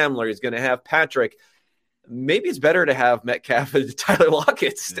Hamler. He's going to have Patrick. Maybe it's better to have Metcalf and Tyler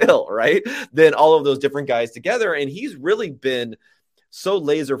Lockett still, right? Than all of those different guys together. And he's really been so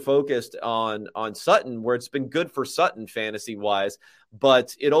laser focused on Sutton, where it's been good for Sutton fantasy wise,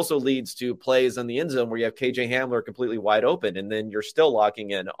 but it also leads to plays in the end zone where you have KJ Hamler completely wide open, and then you're still locking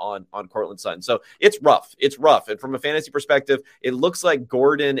in on Courtland Sutton. So it's rough. And from a fantasy perspective, it looks like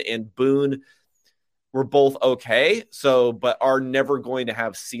Gordon and Boone were both okay, but are never going to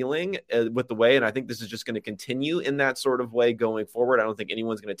have ceiling with the way. And I think this is just going to continue in that sort of way going forward. I don't think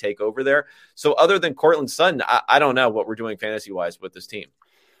anyone's going to take over there. So other than Courtland Sutton, I don't know what we're doing fantasy-wise with this team.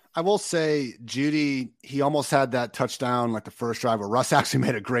 I will say Judy, he almost had that touchdown like the first drive where Russ actually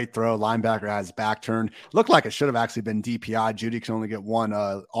made a great throw. Linebacker had his back turned. Looked like it should have actually been DPI. Judy can only get one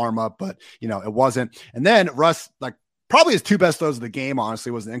arm up, but, it wasn't. And then Russ, probably his two best throws of the game,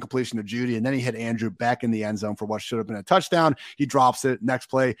 honestly, was an incompletion to Judy, and then he hit Andrew Beck in the end zone for what should have been a touchdown. He drops it. Next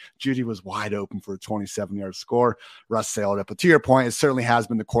play, Judy was wide open for a 27-yard score. Russ sailed it. But to your point, it certainly has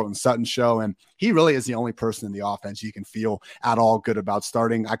been the Courtland Sutton show, and he really is the only person in the offense you can feel at all good about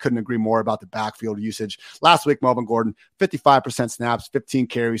starting. I couldn't agree more about the backfield usage. Last week, Melvin Gordon, 55% snaps, 15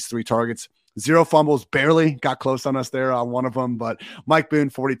 carries, 3 targets. 0 fumbles, barely got close on us there on one of them, but Mike Boone,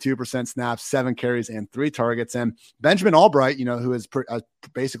 42% snaps, 7 carries, and 3 targets. And Benjamin Albright, who is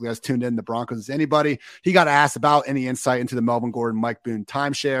basically as tuned in the Broncos as anybody, he got asked about any insight into the Melvin Gordon, Mike Boone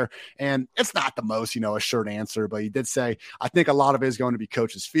timeshare. And it's not the most, assured answer, but he did say, I think a lot of it is going to be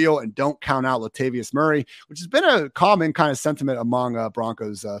coach's feel, and don't count out Latavius Murray, which has been a common kind of sentiment among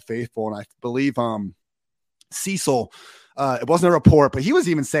Broncos faithful. And I believe Cecil, it wasn't a report, but he was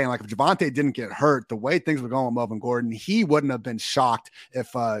even saying, if Javonte didn't get hurt, the way things were going with Melvin Gordon, he wouldn't have been shocked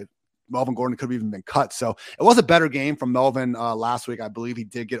if Melvin Gordon could have even been cut. So it was a better game from Melvin last week. I believe he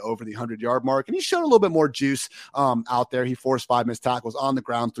did get over the 100-yard mark, and he showed a little bit more juice out there. He forced 5 missed tackles on the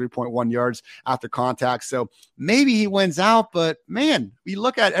ground, 3.1 yards after contact. So maybe he wins out, but man, we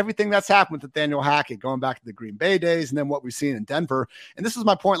look at everything that's happened with Nathaniel Hackett going back to the Green Bay days and then what we've seen in Denver. And this was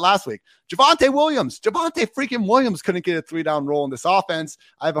my point last week. Javonte freaking Williams couldn't get a 3-down roll in this offense.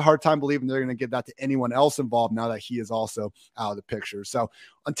 I have a hard time believing they're going to give that to anyone else involved now that he is also out of the picture. So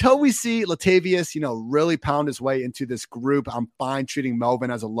until we see Latavius, really pound his way into this group, I'm fine treating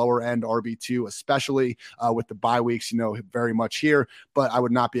Melvin as a lower end RB2, especially with the bye weeks, very much here, but I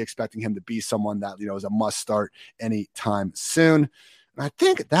would not be expecting him to be someone that, is a must start anytime soon. And I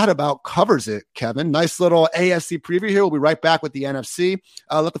think that about covers it, Kevin. Nice little AFC preview here. We'll be right back with the NFC.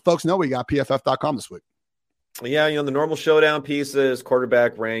 Let the folks know we got PFF.com this week. Yeah, the normal showdown pieces,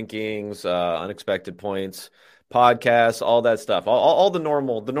 quarterback rankings, unexpected points, podcasts, all that stuff. All the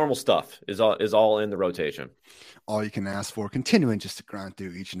normal stuff is all in the rotation. All you can ask for, continuing just to grind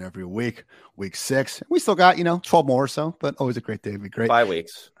through each and every week. Week 6. We still got, 12 more or so, but always a great day. It'd be great. 5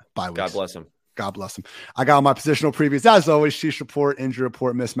 weeks. 5 weeks. God bless him. God bless him. I got all my positional previews, as always, Sheesh Report, Injury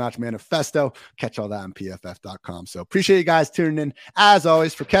Report, Mismatch Manifesto. Catch all that on PFF.com. So appreciate you guys tuning in. As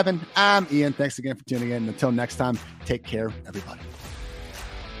always, for Kevin, I'm Ian. Thanks again for tuning in. And until next time, take care, everybody.